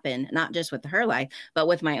that happen, not just with her life, but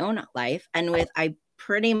with my own life. And I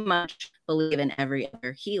pretty much believe in every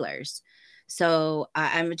other healers. So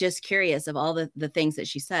I'm just curious of all the things that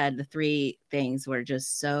she said. The three things were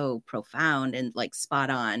just so profound and like spot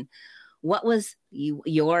on. What was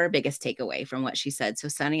your biggest takeaway from what she said? So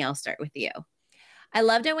Sunny, I'll start with you. I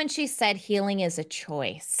loved it when she said healing is a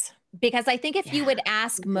choice, because I think if you would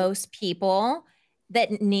ask most people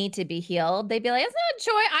that need to be healed, they'd be like, it's not a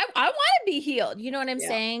choice. I want to be healed. You know what I'm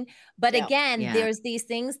saying? But again, Yeah. there's these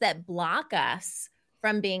things that block us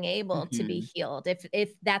from being able to be healed. If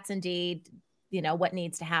that's indeed, what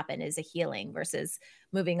needs to happen is a healing versus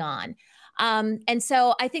moving on. And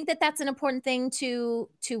so I think that that's an important thing to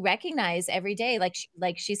recognize every day.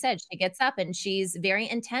 Like she said, she gets up and she's very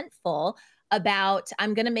intentful about,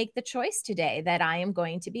 I'm going to make the choice today that I am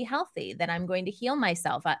going to be healthy, that I'm going to heal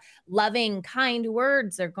myself. Loving, kind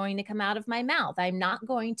words are going to come out of my mouth. I'm not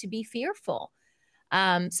going to be fearful.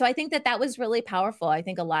 So I think that that was really powerful. I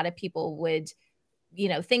think a lot of people would,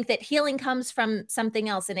 think that healing comes from something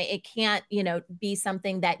else, and it can't, be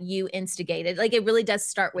something that you instigated. Like, it really does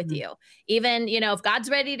start with you. Even, if God's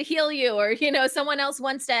ready to heal you, or, someone else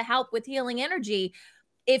wants to help with healing energy,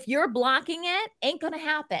 if you're blocking it, ain't going to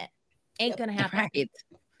happen. Ain't going to happen.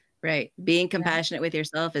 Right. Being compassionate with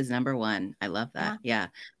yourself is number one. I love that. Yeah.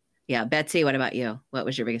 Betsy, what about you? What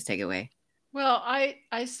was your biggest takeaway? Well,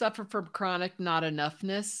 I suffer from chronic not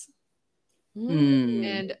enoughness.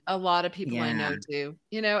 And a lot of people I know do,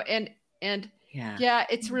 and yeah,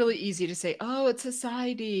 it's really easy to say, oh, it's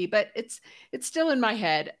society, but it's still in my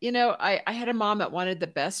head. I had a mom that wanted the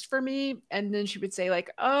best for me. And then she would say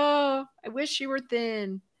like, oh, I wish you were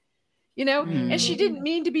thin, and she didn't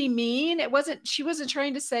mean to be mean. She wasn't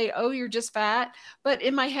trying to say, oh, you're just fat. But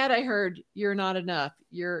in my head, I heard, you're not enough.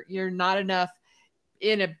 You're not enough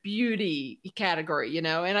in a beauty category, and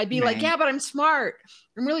I'd be like, yeah, but I'm smart.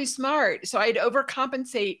 I'm really smart. So I'd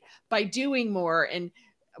overcompensate by doing more and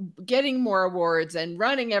getting more awards and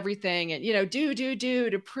running everything and, do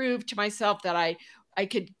to prove to myself that I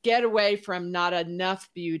could get away from not enough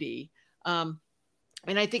beauty. And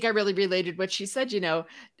I think I really related what she said,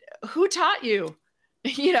 who taught you,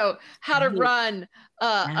 how to run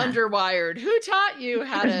underwired? Who taught you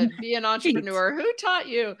how to be an entrepreneur? Who taught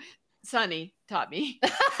you? Sunny taught me.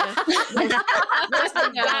 Okay.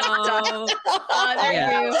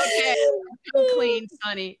 Clean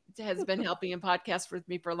Sunny has been helping in podcasts with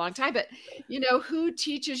me for a long time, but who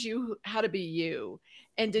teaches you how to be you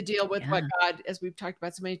and to deal with what God, as we've talked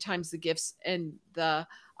about so many times, the gifts and the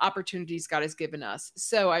opportunities God has given us.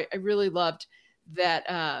 So I really loved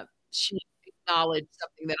that she acknowledged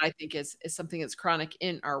something that I think is something that's chronic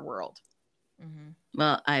in our world.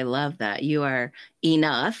 Well, I love that. You are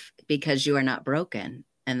enough because you are not broken.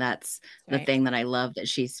 And that's the thing that I love that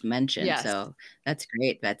she's mentioned. Yes. So that's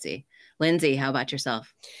great, Betsy. Lindsay, how about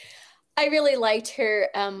yourself? I really liked her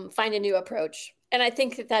find a new approach. And I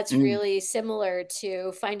think that that's really similar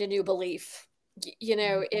to find a new belief.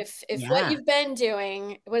 If what you've been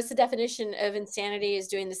doing, what's the definition of insanity, is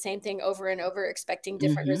doing the same thing over and over, expecting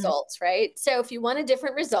different results, right? So if you want a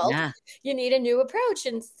different result, you need a new approach.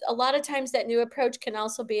 And a lot of times that new approach can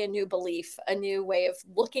also be a new belief, a new way of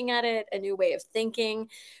looking at it, a new way of thinking,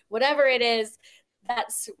 whatever it is.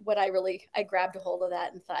 That's what I grabbed a hold of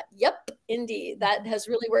that and thought, yep, indeed, that has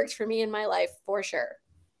really worked for me in my life for sure.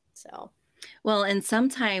 So. Well, and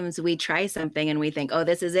sometimes we try something and we think, oh,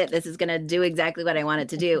 this is it. This is going to do exactly what I want it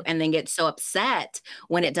to do. And then get so upset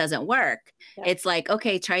when it doesn't work. Yeah. It's like,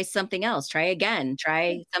 okay, try something else. Try again.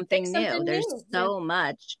 Try something new. There's so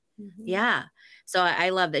much. Yeah. So I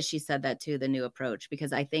love that she said that too, the new approach,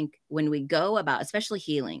 because I think when we go about, especially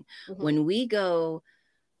healing, when we go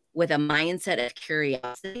with a mindset of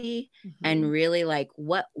curiosity and really like,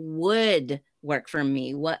 what would work for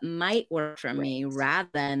me? What might work for me, rather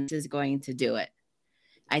than this is going to do it.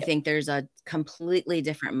 I think there's a completely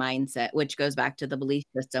different mindset, which goes back to the belief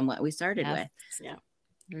system, what we started with. Yeah.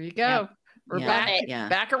 There you go. We're back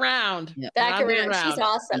around. Back around. She's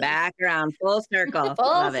awesome. Back around, full circle. Full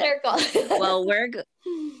Love circle. It.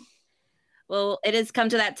 Well, it has come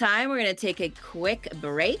to that time. We're going to take a quick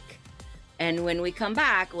break. And when we come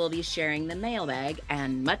back, we'll be sharing the mailbag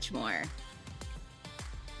and much more.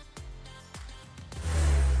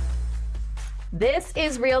 This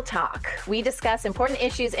is Real Talk. We discuss important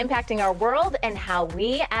issues impacting our world and how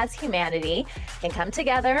we as humanity can come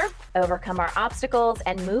together, overcome our obstacles,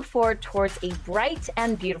 and move forward towards a bright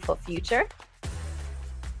and beautiful future.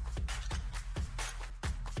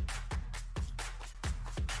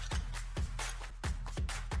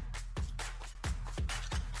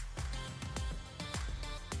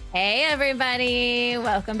 Hey everybody,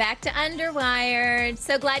 welcome back to Underwired.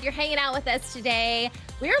 So glad you're hanging out with us today.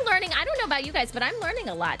 We're learning, I don't know about you guys, but I'm learning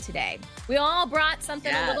a lot today. We all brought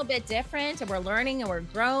something a little bit different, and we're learning and we're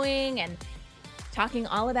growing and talking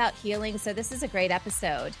all about healing. So this is a great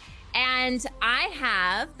episode. And I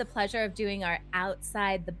have the pleasure of doing our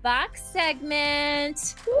Outside the Box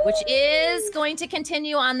segment, which is going to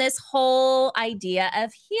continue on this whole idea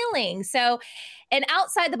of healing. So, and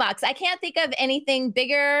outside the box, I can't think of anything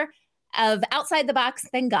bigger of outside the box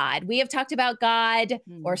than God. We have talked about God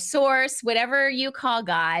or source, whatever you call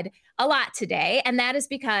God, a lot today. And that is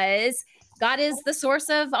because God is the source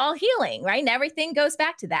of all healing, right? And everything goes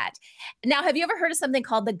back to that. Now, have you ever heard of something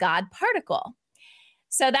called the God particle?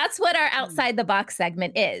 So that's what our outside the box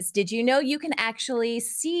segment is. Did you know you can actually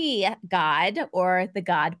see God or the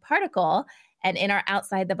God particle? And in our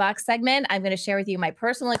outside the box segment, I'm going to share with you my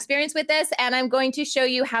personal experience with this, and I'm going to show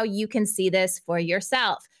you how you can see this for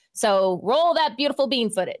yourself. So roll that beautiful bean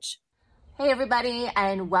footage. Hey everybody,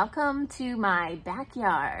 and welcome to my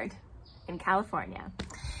backyard in California.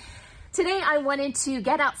 Today, I wanted to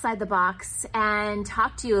get outside the box and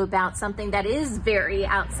talk to you about something that is very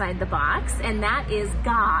outside the box, and that is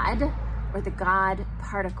God, or the God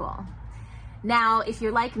particle. Now, if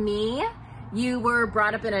you're like me, you were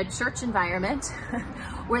brought up in a church environment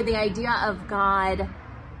where the idea of God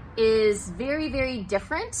is very, very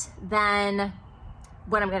different than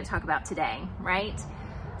what I'm going to talk about today, right?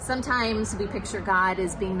 Sometimes we picture God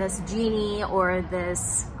as being this genie or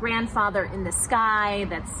this grandfather in the sky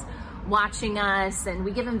that's watching us, and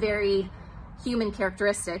we give him very human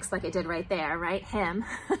characteristics, like I did right there, right? Him,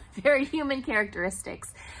 very human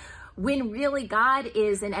characteristics, when really God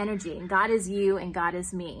is an energy, and God is you, and God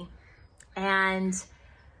is me. And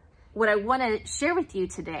what I want to share with you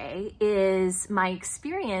today is my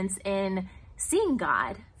experience in seeing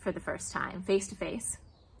God for the first time, face to face,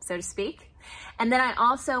 so to speak. And then I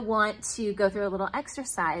also want to go through a little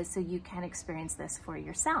exercise so you can experience this for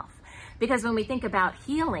yourself. Because when we think about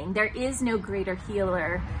healing, there is no greater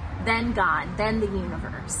healer than God, than the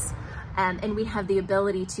universe. And we have the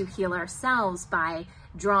ability to heal ourselves by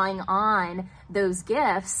drawing on those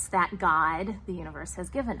gifts that God, the universe, has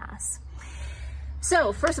given us.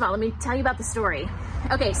 So first of all, let me tell you about the story.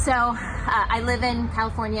 Okay, so I live in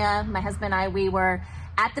California. My husband and I, we were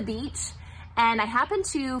at the beach, and I happened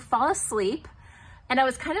to fall asleep, and I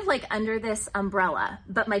was kind of like under this umbrella,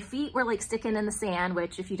 but my feet were like sticking in the sand,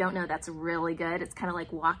 which if you don't know, that's really good. It's kind of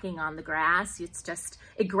like walking on the grass. It's just,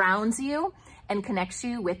 it grounds you and connects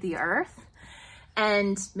you with the earth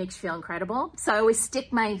and makes you feel incredible. So I always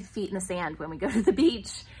stick my feet in the sand when we go to the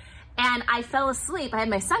beach. And I fell asleep. I had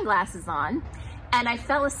my sunglasses on, and I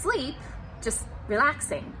fell asleep just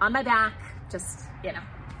relaxing on my back, just, you know,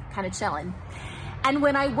 kind of chilling. And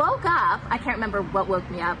when I woke up, I can't remember what woke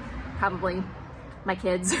me up, probably my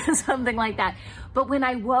kids or something like that. But when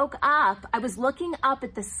I woke up, I was looking up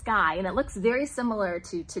at the sky, and it looks very similar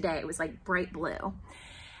to today. It was like bright blue.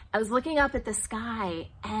 I was looking up at the sky,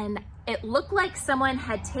 and it looked like someone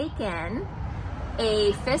had taken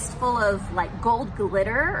a fistful of like gold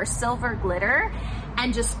glitter or silver glitter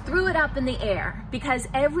and just threw it up in the air, because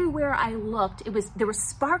everywhere I looked, there were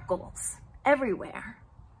sparkles everywhere.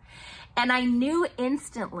 And I knew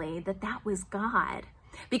instantly that that was God,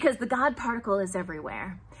 because the God particle is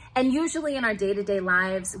everywhere. And usually in our day-to-day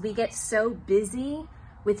lives, we get so busy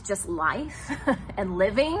with just life and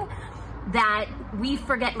living that we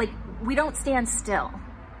forget, like, we don't stand still,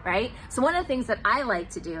 right? So one of the things that I like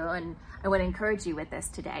to do, and I want to encourage you with this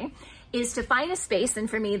today, is to find a space. And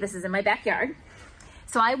for me, this is in my backyard.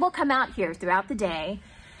 So I will come out here throughout the day,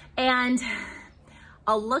 and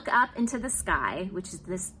I'll look up into the sky, which is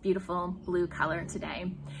this beautiful blue color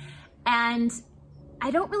today. And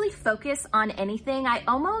I don't really focus on anything. I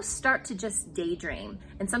almost start to just daydream.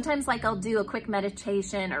 And sometimes like I'll do a quick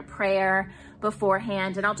meditation or prayer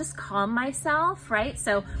beforehand and I'll just calm myself, right?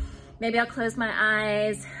 So maybe I'll close my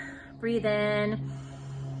eyes, breathe in,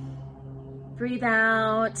 breathe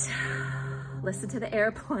out, listen to the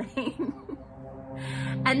airplane.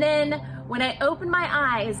 And then when I open my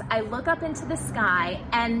eyes, I look up into the sky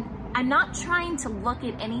and I'm not trying to look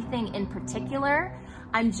at anything in particular.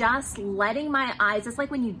 I'm just letting my eyes, it's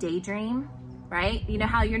like when you daydream, right? You know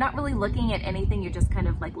how you're not really looking at anything, you're just kind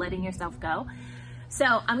of like letting yourself go. So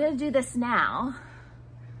I'm gonna do this now.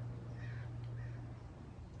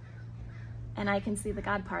 And I can see the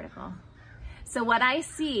God particle. So what I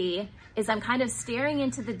see is I'm kind of staring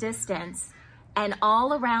into the distance and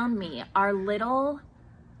all around me are little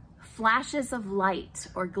flashes of light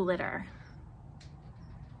or glitter.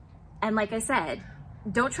 And like I said,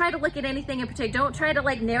 don't try to look at anything in particular. Don't try to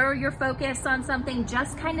like narrow your focus on something.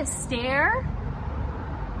 Just kind of stare.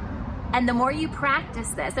 And the more you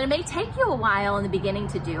practice this, and it may take you a while in the beginning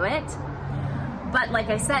to do it, but like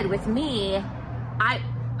I said, with me,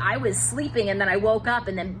 I was sleeping and then I woke up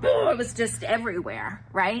and then boom, it was just everywhere,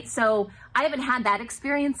 right? So I haven't had that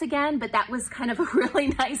experience again, but that was kind of a really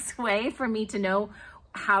nice way for me to know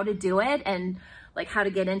how to do it and like how to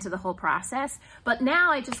get into the whole process. But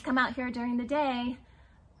now I just come out here during the day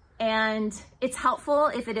and it's helpful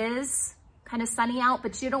if it is kind of sunny out,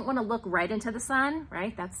 but you don't want to look right into the sun,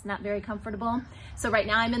 right? That's not very comfortable. So right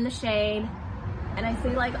now I'm in the shade and I see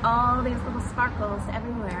like all these little sparkles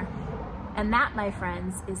everywhere. And that, my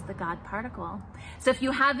friends, is the God particle. So if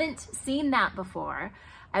you haven't seen that before,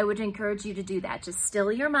 I would encourage you to do that. Just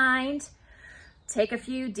still your mind, take a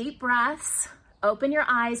few deep breaths, open your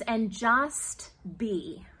eyes, and just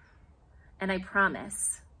be. And I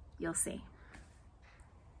promise you'll see.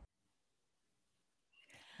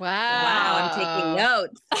 Wow. I'm taking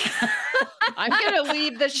notes. I'm going to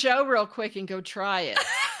leave the show real quick and go try it.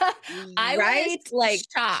 Right? Like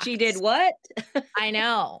shocked. she did what? I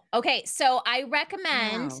know. Okay. So I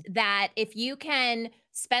recommend that if you can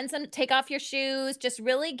take off your shoes, just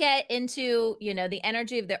really get into, the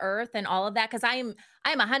energy of the earth and all of that. Cause I'm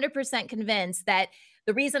 100% convinced that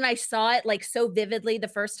the reason I saw it like so vividly the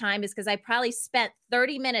first time is because I probably spent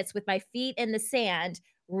 30 minutes with my feet in the sand,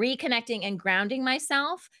 reconnecting and grounding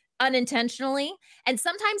myself unintentionally. And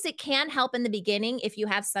sometimes it can help in the beginning if you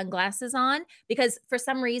have sunglasses on, because for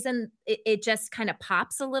some reason it just kind of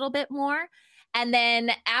pops a little bit more. And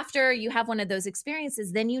then after you have one of those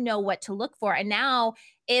experiences, then you know what to look for. And now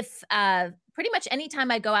if pretty much anytime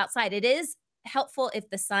I go outside, it is helpful if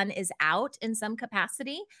the sun is out in some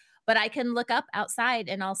capacity, but I can look up outside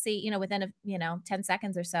and I'll see, within 10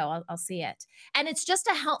 seconds or so, I'll see it. And it's just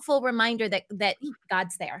a helpful reminder that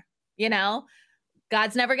God's there,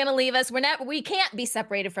 God's never going to leave us. We can't be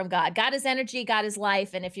separated from God. God is energy. God is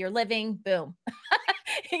life. And if you're living, boom,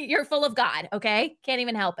 you're full of God. Okay. Can't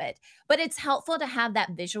even help it. But it's helpful to have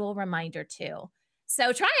that visual reminder too.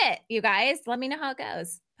 So try it, you guys. Let me know how it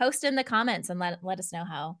goes. Post in the comments and let us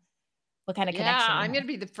know what kind of connection. Yeah, I'm going to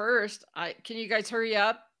be the first. Can you guys hurry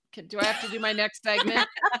up? Do I have to do my next segment?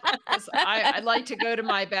 I'd like to go to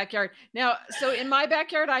my backyard. Now, so in my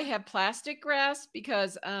backyard, I have plastic grass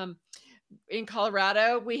because in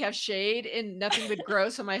Colorado, we have shade and nothing would grow.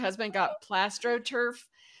 So my husband got plastro-turf.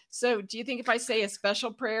 So do you think if I say a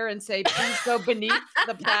special prayer and say, please go beneath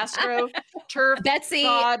the plastro-turf, Betsy,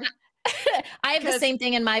 God? I have the same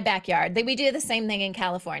thing in my backyard. We do the same thing in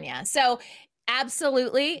California. So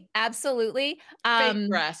absolutely. Fake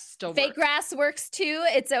grass still works. Fake grass works too.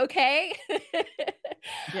 It's okay.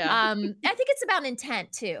 Yeah. I think it's about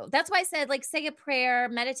intent too. That's why I said, like, say a prayer,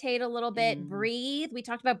 meditate a little bit, breathe. We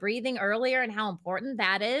talked about breathing earlier and how important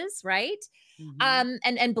that is, right? And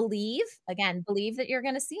believe that you're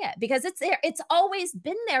going to see it because it's there. It's always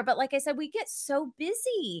been there. But like I said, we get so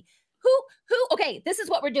busy. Okay, this is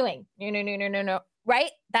what we're doing. No.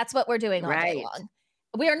 Right? That's what we're doing all day long.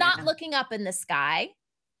 We are not looking up in the sky.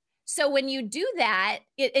 So when you do that,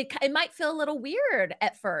 it might feel a little weird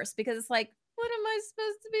at first because it's like, what am I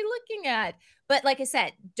supposed to be looking at? But like I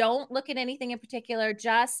said, don't look at anything in particular.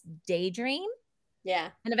 Just daydream. Yeah.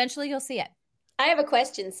 And eventually you'll see it. I have a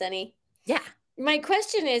question, Sunny. Yeah. My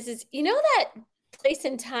question is that place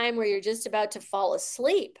in time where you're just about to fall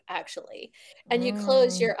asleep, actually, and you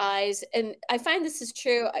close your eyes. And I find this is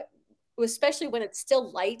true, especially when it's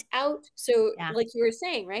still light out. So like you were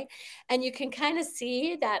saying, right? And you can kind of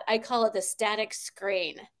see that, I call it the static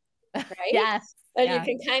screen. right? Yes. And you Yeah.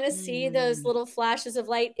 can kind of see those little flashes of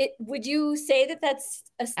light. Would you say that that's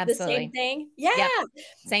the same Absolutely. thing? Yeah. Yep.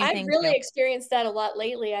 Same I've thing really too. experienced that a lot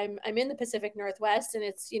lately. I'm in the Pacific Northwest, and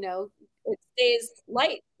it's, it stays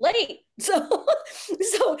light late.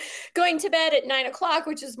 So going to bed at 9 o'clock,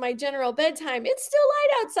 which is my general bedtime, it's still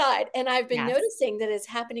light outside. And I've been Yes. noticing that it's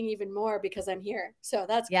happening even more because I'm here. So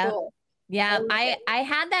that's Yep. cool. I Yeah. love I it. I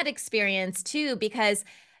had that experience too because,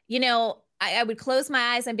 I would close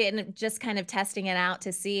my eyes and be just kind of testing it out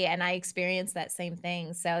to see, and I experienced that same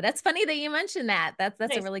thing. So that's funny that you mentioned that. That's a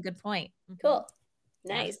Nice. really good point. Mhm. Cool.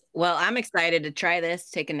 Yeah. Nice. Well, I'm excited to try this,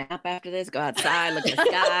 take a nap after this, go outside, look at the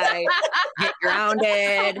sky, get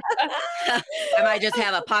grounded. I might just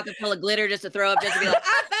have a pocket full of glitter just to throw up, just to be like,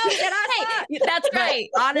 I found it, I saw it. That's But right.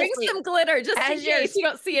 Bring honestly, some glitter just in as you're case you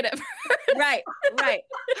don't see it at first. right.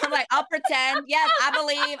 I'm like, I'll pretend. Yes, I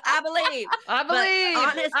believe. I But believe.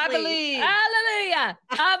 I honestly, believe. Hallelujah.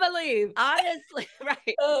 I believe. honestly,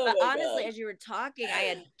 right. Oh But my honestly, God. as you were talking, I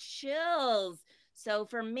had chills. So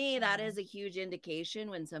for me, that Oh. is a huge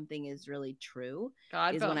indication when something is really true,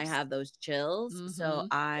 God is when I bumps. have those chills. So Mhm.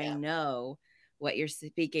 I Yeah. know what you're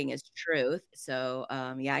speaking is truth. So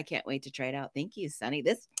yeah, I can't wait to try it out. Thank you, Sunny.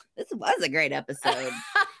 This was a great episode.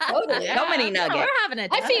 Totally. So many Yeah. Yeah, nuggets. we're having a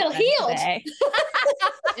I ton feel of fun healed. today.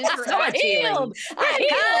 So much healing. I'm healed.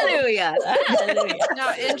 Hallelujah. Hallelujah. Now,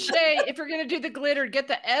 and Shay, if you're going to do the glitter, get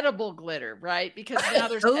the edible glitter, right? Because now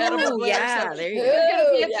there's edible Oh, glitter. So yeah. There if you you're go. going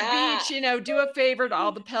to be Oh, at the yeah. beach, do a favor to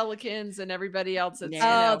all the pelicans and everybody else that's,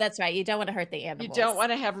 Yeah. Oh, that's right. You don't want to hurt the you animals. don't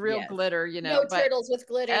want to have real Yes. glitter, No but turtles with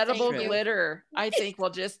glitter. edible Thank you. glitter, I think, will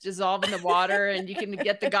just dissolve in the water and you can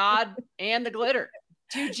get the God and the glitter.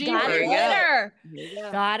 2 G God There and you words. go. glitter. There you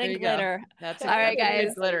go. God There and you go. glitter. That's All right, a guys.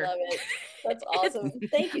 good glitter. I love it. That's awesome.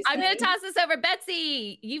 Thank you, I'm going to Sunny. toss this over.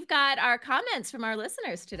 Betsy, you've got our comments from our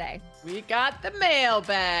listeners today. We got the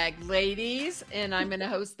mailbag, ladies, and I'm going to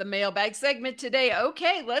host the mailbag segment today.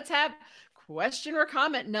 Okay, let's have question or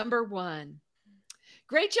comment number 1.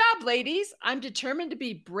 Great job, ladies. I'm determined to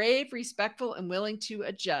be brave, respectful, and willing to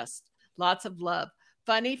adjust. Lots of love.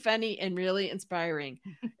 Funny, and really inspiring.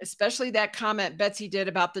 Especially that comment Betsy did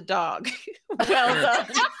about the dog. Well done,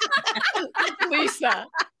 Lisa.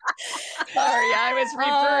 Sorry, I was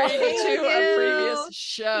referring to a previous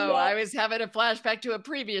show. Yeah. I was having a flashback to a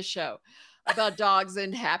previous show about dogs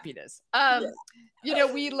and happiness.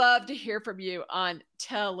 We love to hear from you on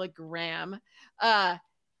Telegram.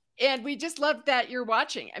 And we just love that you're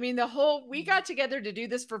watching. I mean, we got together to do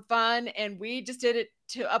this for fun, and we just did it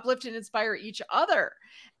to uplift and inspire each other.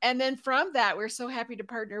 And then from that, we're so happy to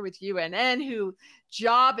partner with UNN, who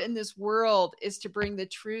job in this world is to bring the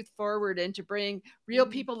truth forward and to bring real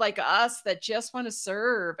people like us that just want to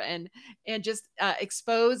serve and just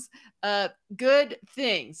expose good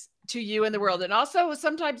things to you in the world, and also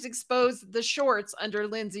sometimes expose the shorts under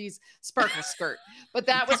Lindsay's sparkle skirt. But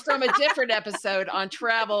that was from a different episode on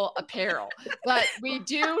travel apparel. But we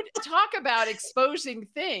do talk about exposing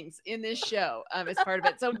things in this show as part of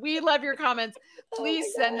it. So we love your comments. Please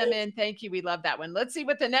send them in. Thank you. We love that one. Let's see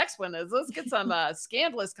what the next one is. Let's get some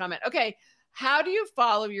scandalous comment. Okay. How do you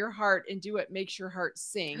follow your heart and do what makes your heart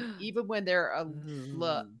sing, even when there are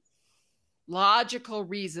logical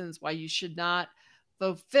reasons why you should not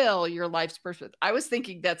fulfill your life's purpose? I was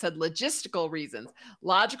thinking that said logistical reasons,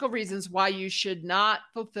 logical reasons why you should not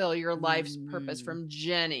fulfill your life's purpose, from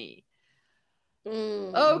Jenny.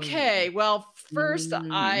 Okay, well, first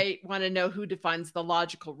I want to know who defines the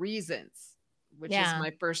logical reasons, which is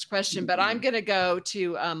my first question, but I'm going to go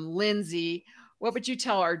to Lindsay. What would you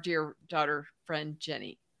tell our dear daughter friend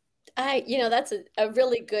Jenny? That's a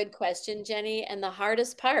really good question, Jenny. And the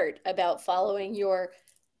hardest part about following your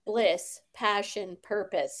bliss, passion,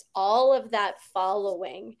 purpose, all of that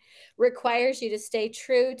following requires you to stay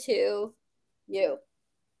true to you.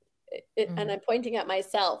 And I'm pointing at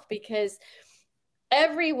myself because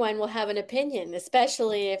everyone will have an opinion,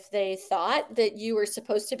 especially if they thought that you were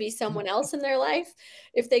supposed to be someone else in their life.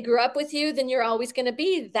 If they grew up with you, then you're always going to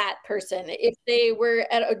be that person. If they were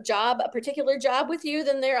at a particular job with you,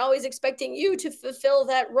 then they're always expecting you to fulfill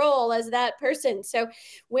that role as that person. So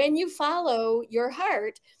when you follow your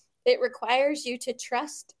heart, it requires you to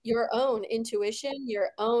trust your own intuition,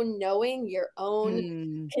 your own knowing, your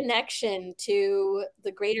own connection to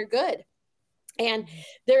the greater good. And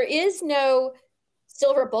there is no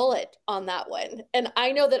silver bullet on that one. And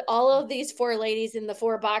I know that all of these 4 ladies in the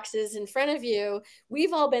 4 boxes in front of you,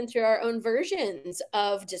 we've all been through our own versions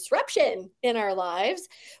of disruption in our lives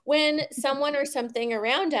when someone or something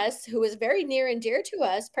around us who was very near and dear to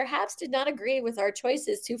us perhaps did not agree with our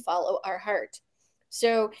choices to follow our heart.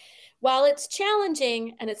 So while it's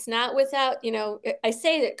challenging and it's not without, I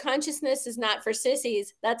say that consciousness is not for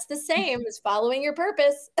sissies. That's the same as following your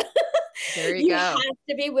purpose. There you You go. have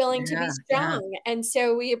to be willing to be Yeah, strong. And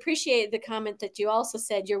so we appreciate the comment that you also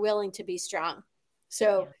said you're willing to be strong.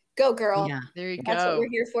 So go, girl. yeah, There you That's what go. we're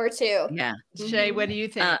here for too. yeah. Shay, what do you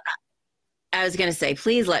think? I was going to say,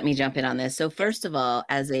 please let me jump in on this. So first of all,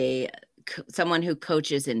 as someone who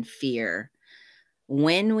coaches in fear,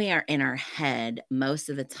 when we are in our head, most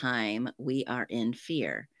of the time we are in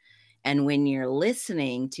fear. And when you're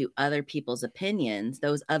listening to other people's opinions,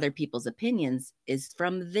 those other people's opinions is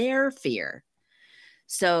from their fear.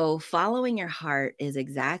 So following your heart is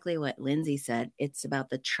exactly what Lindsay said. It's about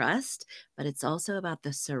the trust, but it's also about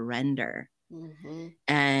the surrender.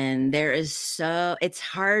 And it's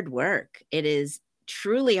hard work. It is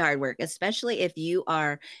truly hard work, especially if you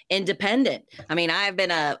are independent. I mean, I've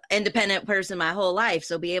been an independent person my whole life.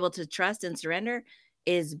 So be able to trust and surrender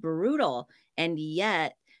is brutal. And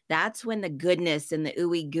yet that's when the goodness and the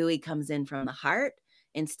ooey gooey comes in from the heart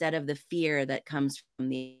instead of the fear that comes from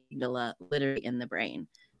the amygdala, literally in the brain.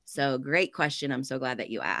 So great question. I'm so glad that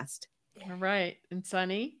you asked. All right. And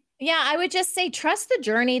Sunny? Yeah, I would just say trust the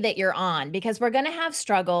journey that you're on, because we're going to have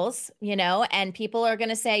struggles, and people are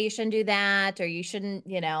going to say you shouldn't do that, or you shouldn't,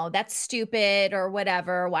 that's stupid or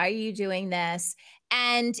whatever. Why are you doing this?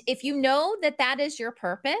 And if you know that that is your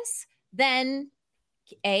purpose, then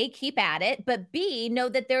A, keep at it, but B, know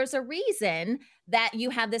that there's a reason that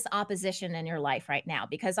you have this opposition in your life right now,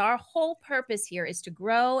 because our whole purpose here is to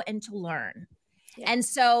grow and to learn. Yeah. And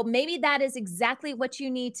so maybe that is exactly what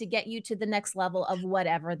you need to get you to the next level of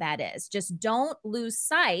whatever that is. Just don't lose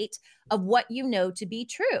sight of what you know to be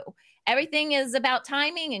true. Everything is about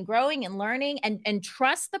timing and growing and learning, and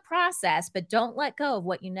trust the process, but don't let go of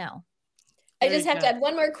what you know. I just have to add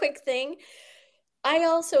one more quick thing. I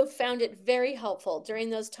also found it very helpful during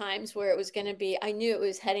those times where it was going to be, I knew it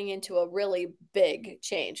was heading into a really big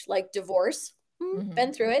change, like divorce.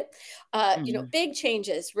 Been through it. Big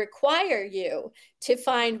changes require you to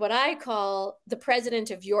find what I call the president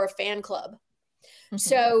of your fan club.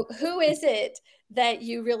 So who is it that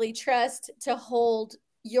you really trust to hold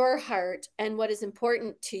your heart and what is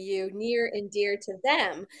important to you near and dear to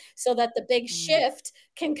them, so that the big shift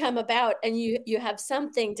can come about and you have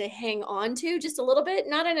something to hang on to just a little bit,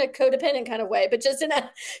 not in a codependent kind of way, but just in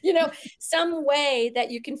a, some way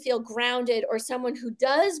that you can feel grounded, or someone who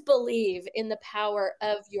does believe in the power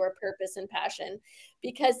of your purpose and passion,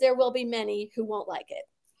 because there will be many who won't like it.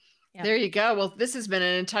 Yep. There you go. Well, this has been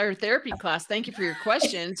an entire therapy class. Thank you for your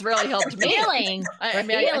question. It's really helped me. I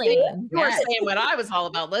think you were saying what I was all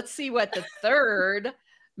about. Let's see what the third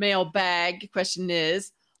mailbag question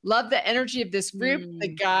is. Love the energy of this group.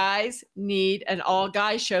 The guys need an all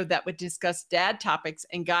guys show that would discuss dad topics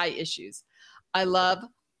and guy issues. I love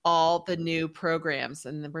all the new programs.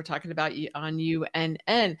 And then we're talking about you on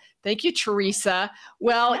UNN. Thank you, Teresa.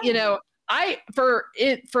 Well,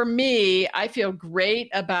 for me, I feel great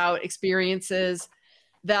about experiences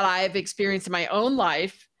that I've experienced in my own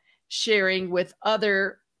life, sharing with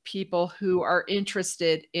other people who are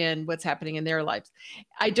interested in what's happening in their lives.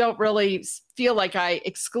 I don't really feel like I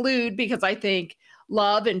exclude, because I think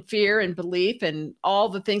love and fear and belief and all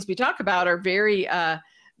the things we talk about are very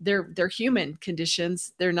they're human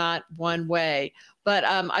conditions. They're not one way. But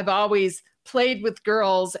I've always played with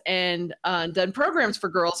girls and done programs for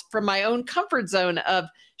girls from my own comfort zone of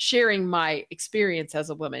sharing my experience as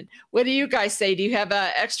a woman. What do you guys say? Do you have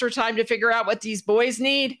extra time to figure out what these boys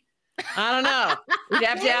need? I don't know. We'd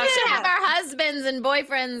have to have our husbands and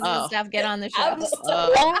boyfriends and stuff get on the show.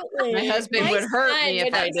 Absolutely. My husband would hurt me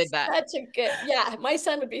if I did that. My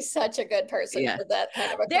son would be such a good person for that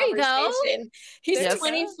kind of a there conversation. You go. He's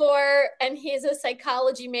 24 and he's a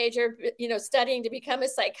psychology major, studying to become a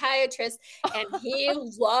psychiatrist. And he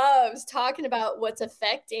loves talking about what's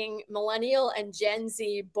affecting millennial and Gen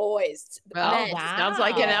Z boys. Well, sounds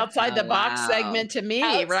like an outside the box segment to me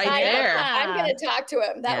right there. I'm going to talk to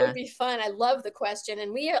him. That would be fun. I love the question.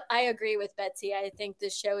 And I agree with Betsy. I think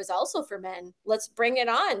this show is also for men. Let's bring it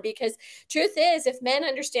on, because truth is, if men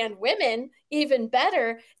understand women even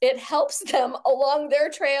better, it helps them along their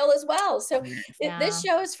trail as well. So this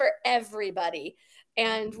show is for everybody.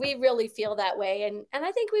 And we really feel that way. And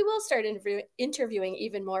I think we will start interviewing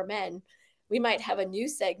even more men. We might have a new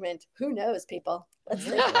segment. Who knows, people? Let's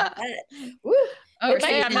think about that. Woo.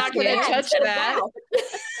 Okay, I'm not going to touch that.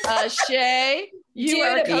 Shay,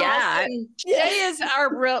 Shay is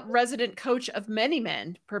our resident coach of many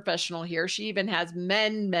men professional here. She even has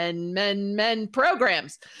men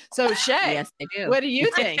programs. So Shay, yes, I do. What do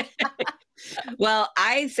you think? Well,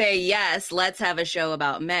 I say yes, let's have a show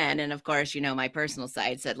about men. And of course, my personal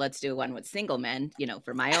side said, let's do one with single men,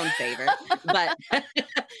 for my own favor. But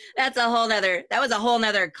that was a whole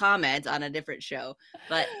nother comment on a different show.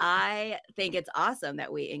 But I think it's awesome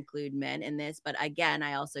that we include men in this. But again,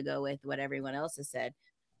 I also go with what everyone else has said.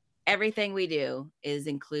 Everything we do is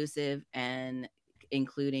inclusive and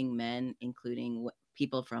including men, including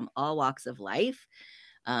people from all walks of life.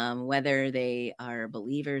 Whether they are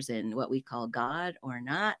believers in what we call God or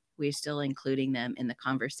not, we're still including them in the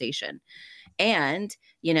conversation. And,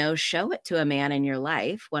 show it to a man in your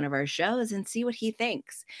life, one of our shows, and see what he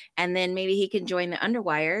thinks. And then maybe he can join the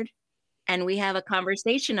Underwired and we have a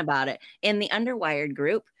conversation about it in the Underwired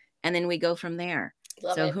group. And then we go from there.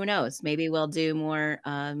 Love so it. who knows? Maybe we'll do more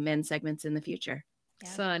men segments in the future. Yeah.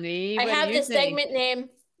 Sunny, I what have do you this think? segment name,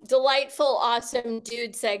 Delightful Awesome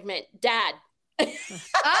Dude segment. Dad.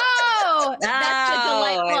 Oh, that's the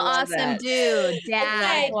delightful, I love awesome that. dude, Okay,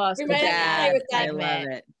 Dad. we might have to play with that. I love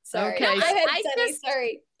it. Sorry. Okay. Go ahead, I Sunny. just-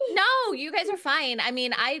 Sorry. No, you guys are fine. I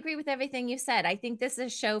mean, I agree with everything you said. I think this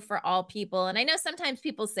is a show for all people. And I know sometimes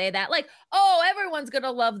people say that, like, oh, everyone's going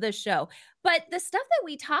to love this show. But the stuff that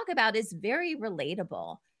we talk about is very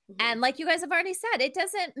relatable. And like you guys have already said, it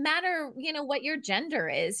doesn't matter, what your gender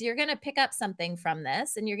is. You're going to pick up something from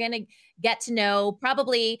this and you're going to get to know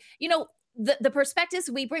probably, the perspectives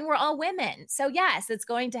we bring. We're all women. So yes, it's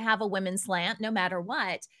going to have a women's slant no matter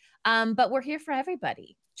what. But we're here for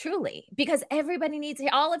everybody. Truly, because everybody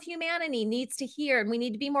all of humanity needs to hear, and we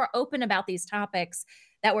need to be more open about these topics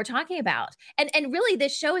that we're talking about. And really,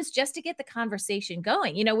 this show is just to get the conversation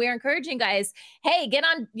going. We're encouraging guys, hey, get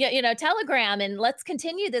on, Telegram and let's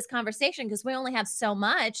continue this conversation because we only have so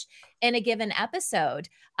much in a given episode.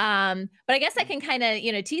 But I guess I can kind of,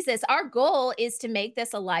 tease this. Our goal is to make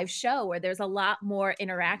this a live show where there's a lot more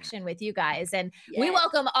interaction with you guys. And we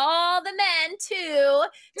welcome all the men to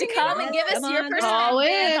come and give us your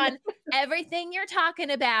perspective on everything you're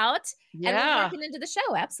talking about. Yeah. And we're working into the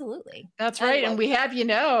show. Absolutely. That's right. And we have,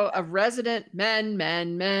 a resident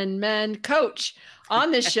men coach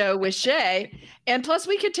on this show with Shay. And plus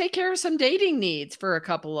we could take care of some dating needs for a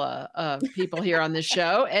couple of people here on this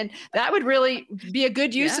show. And that would really be a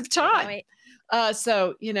good use of time.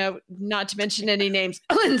 So, not to mention any names,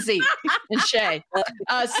 Lindsay and Shay.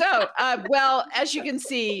 Well, as you can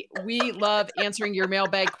see, we love answering your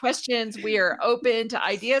mailbag questions. We are open to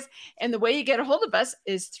ideas. And the way you get a hold of us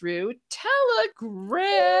is through Telegram.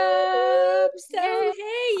 So,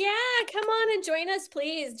 hey, yeah, come on and join us,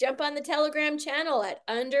 please. Jump on the Telegram channel at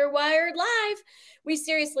Underwired Live. We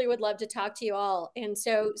seriously would love to talk to you all. And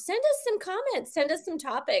so send us some comments, send us some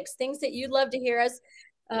topics, things that you'd love to hear us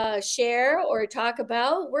share or talk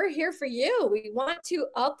about. We're here for you. We want to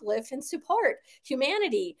uplift and support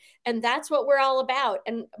humanity. And that's what we're all about.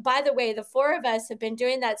 And by the way, the four of us have been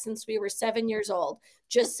doing that since we were 7 years old,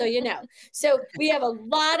 just so you know. So we have a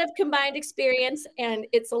lot of combined experience and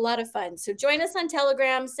it's a lot of fun. So join us on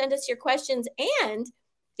Telegram, send us your questions. And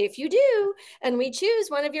if you do, and we choose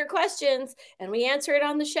one of your questions and we answer it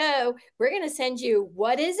on the show, we're going to send you,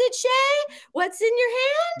 what is it, Shay? What's in your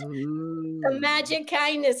hand? Ooh. A magic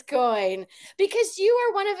kindness coin, because you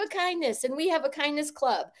are one of a kindness. And we have a kindness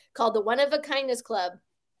club called the One of a Kindness Club.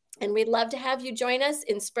 And we'd love to have you join us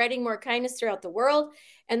in spreading more kindness throughout the world.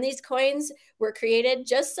 And these coins were created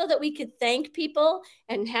just so that we could thank people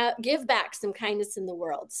and give back some kindness in the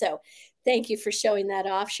world. So thank you for showing that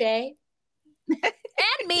off, Shay.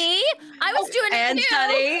 And me. I was doing it too.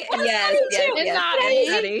 Sunny. Yes.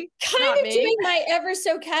 Kind of doing my ever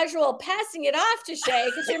so casual passing it off to Shay,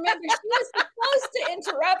 because remember, she was supposed to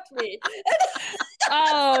interrupt me.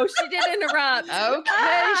 Oh, she did interrupt. Okay.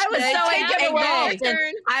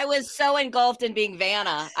 I was so engulfed in being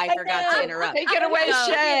Vanna, I forgot to interrupt. Take it away,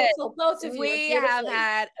 Shay. Both of you. We have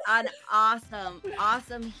had an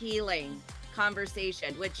awesome healing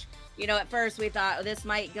conversation, which, at first we thought this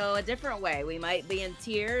might go a different way. We might be in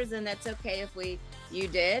tears, and that's okay if you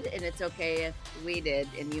did, and it's okay if we did,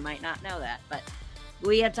 and you might not know that. But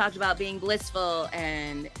we have talked about being blissful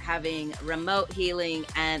and having remote healing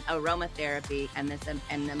and aromatherapy and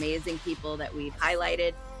amazing people that we've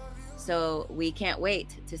highlighted. So we can't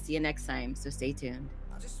wait to see you next time. So stay tuned.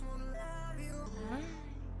 I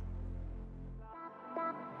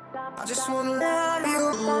just wanna love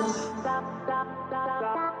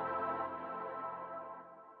you.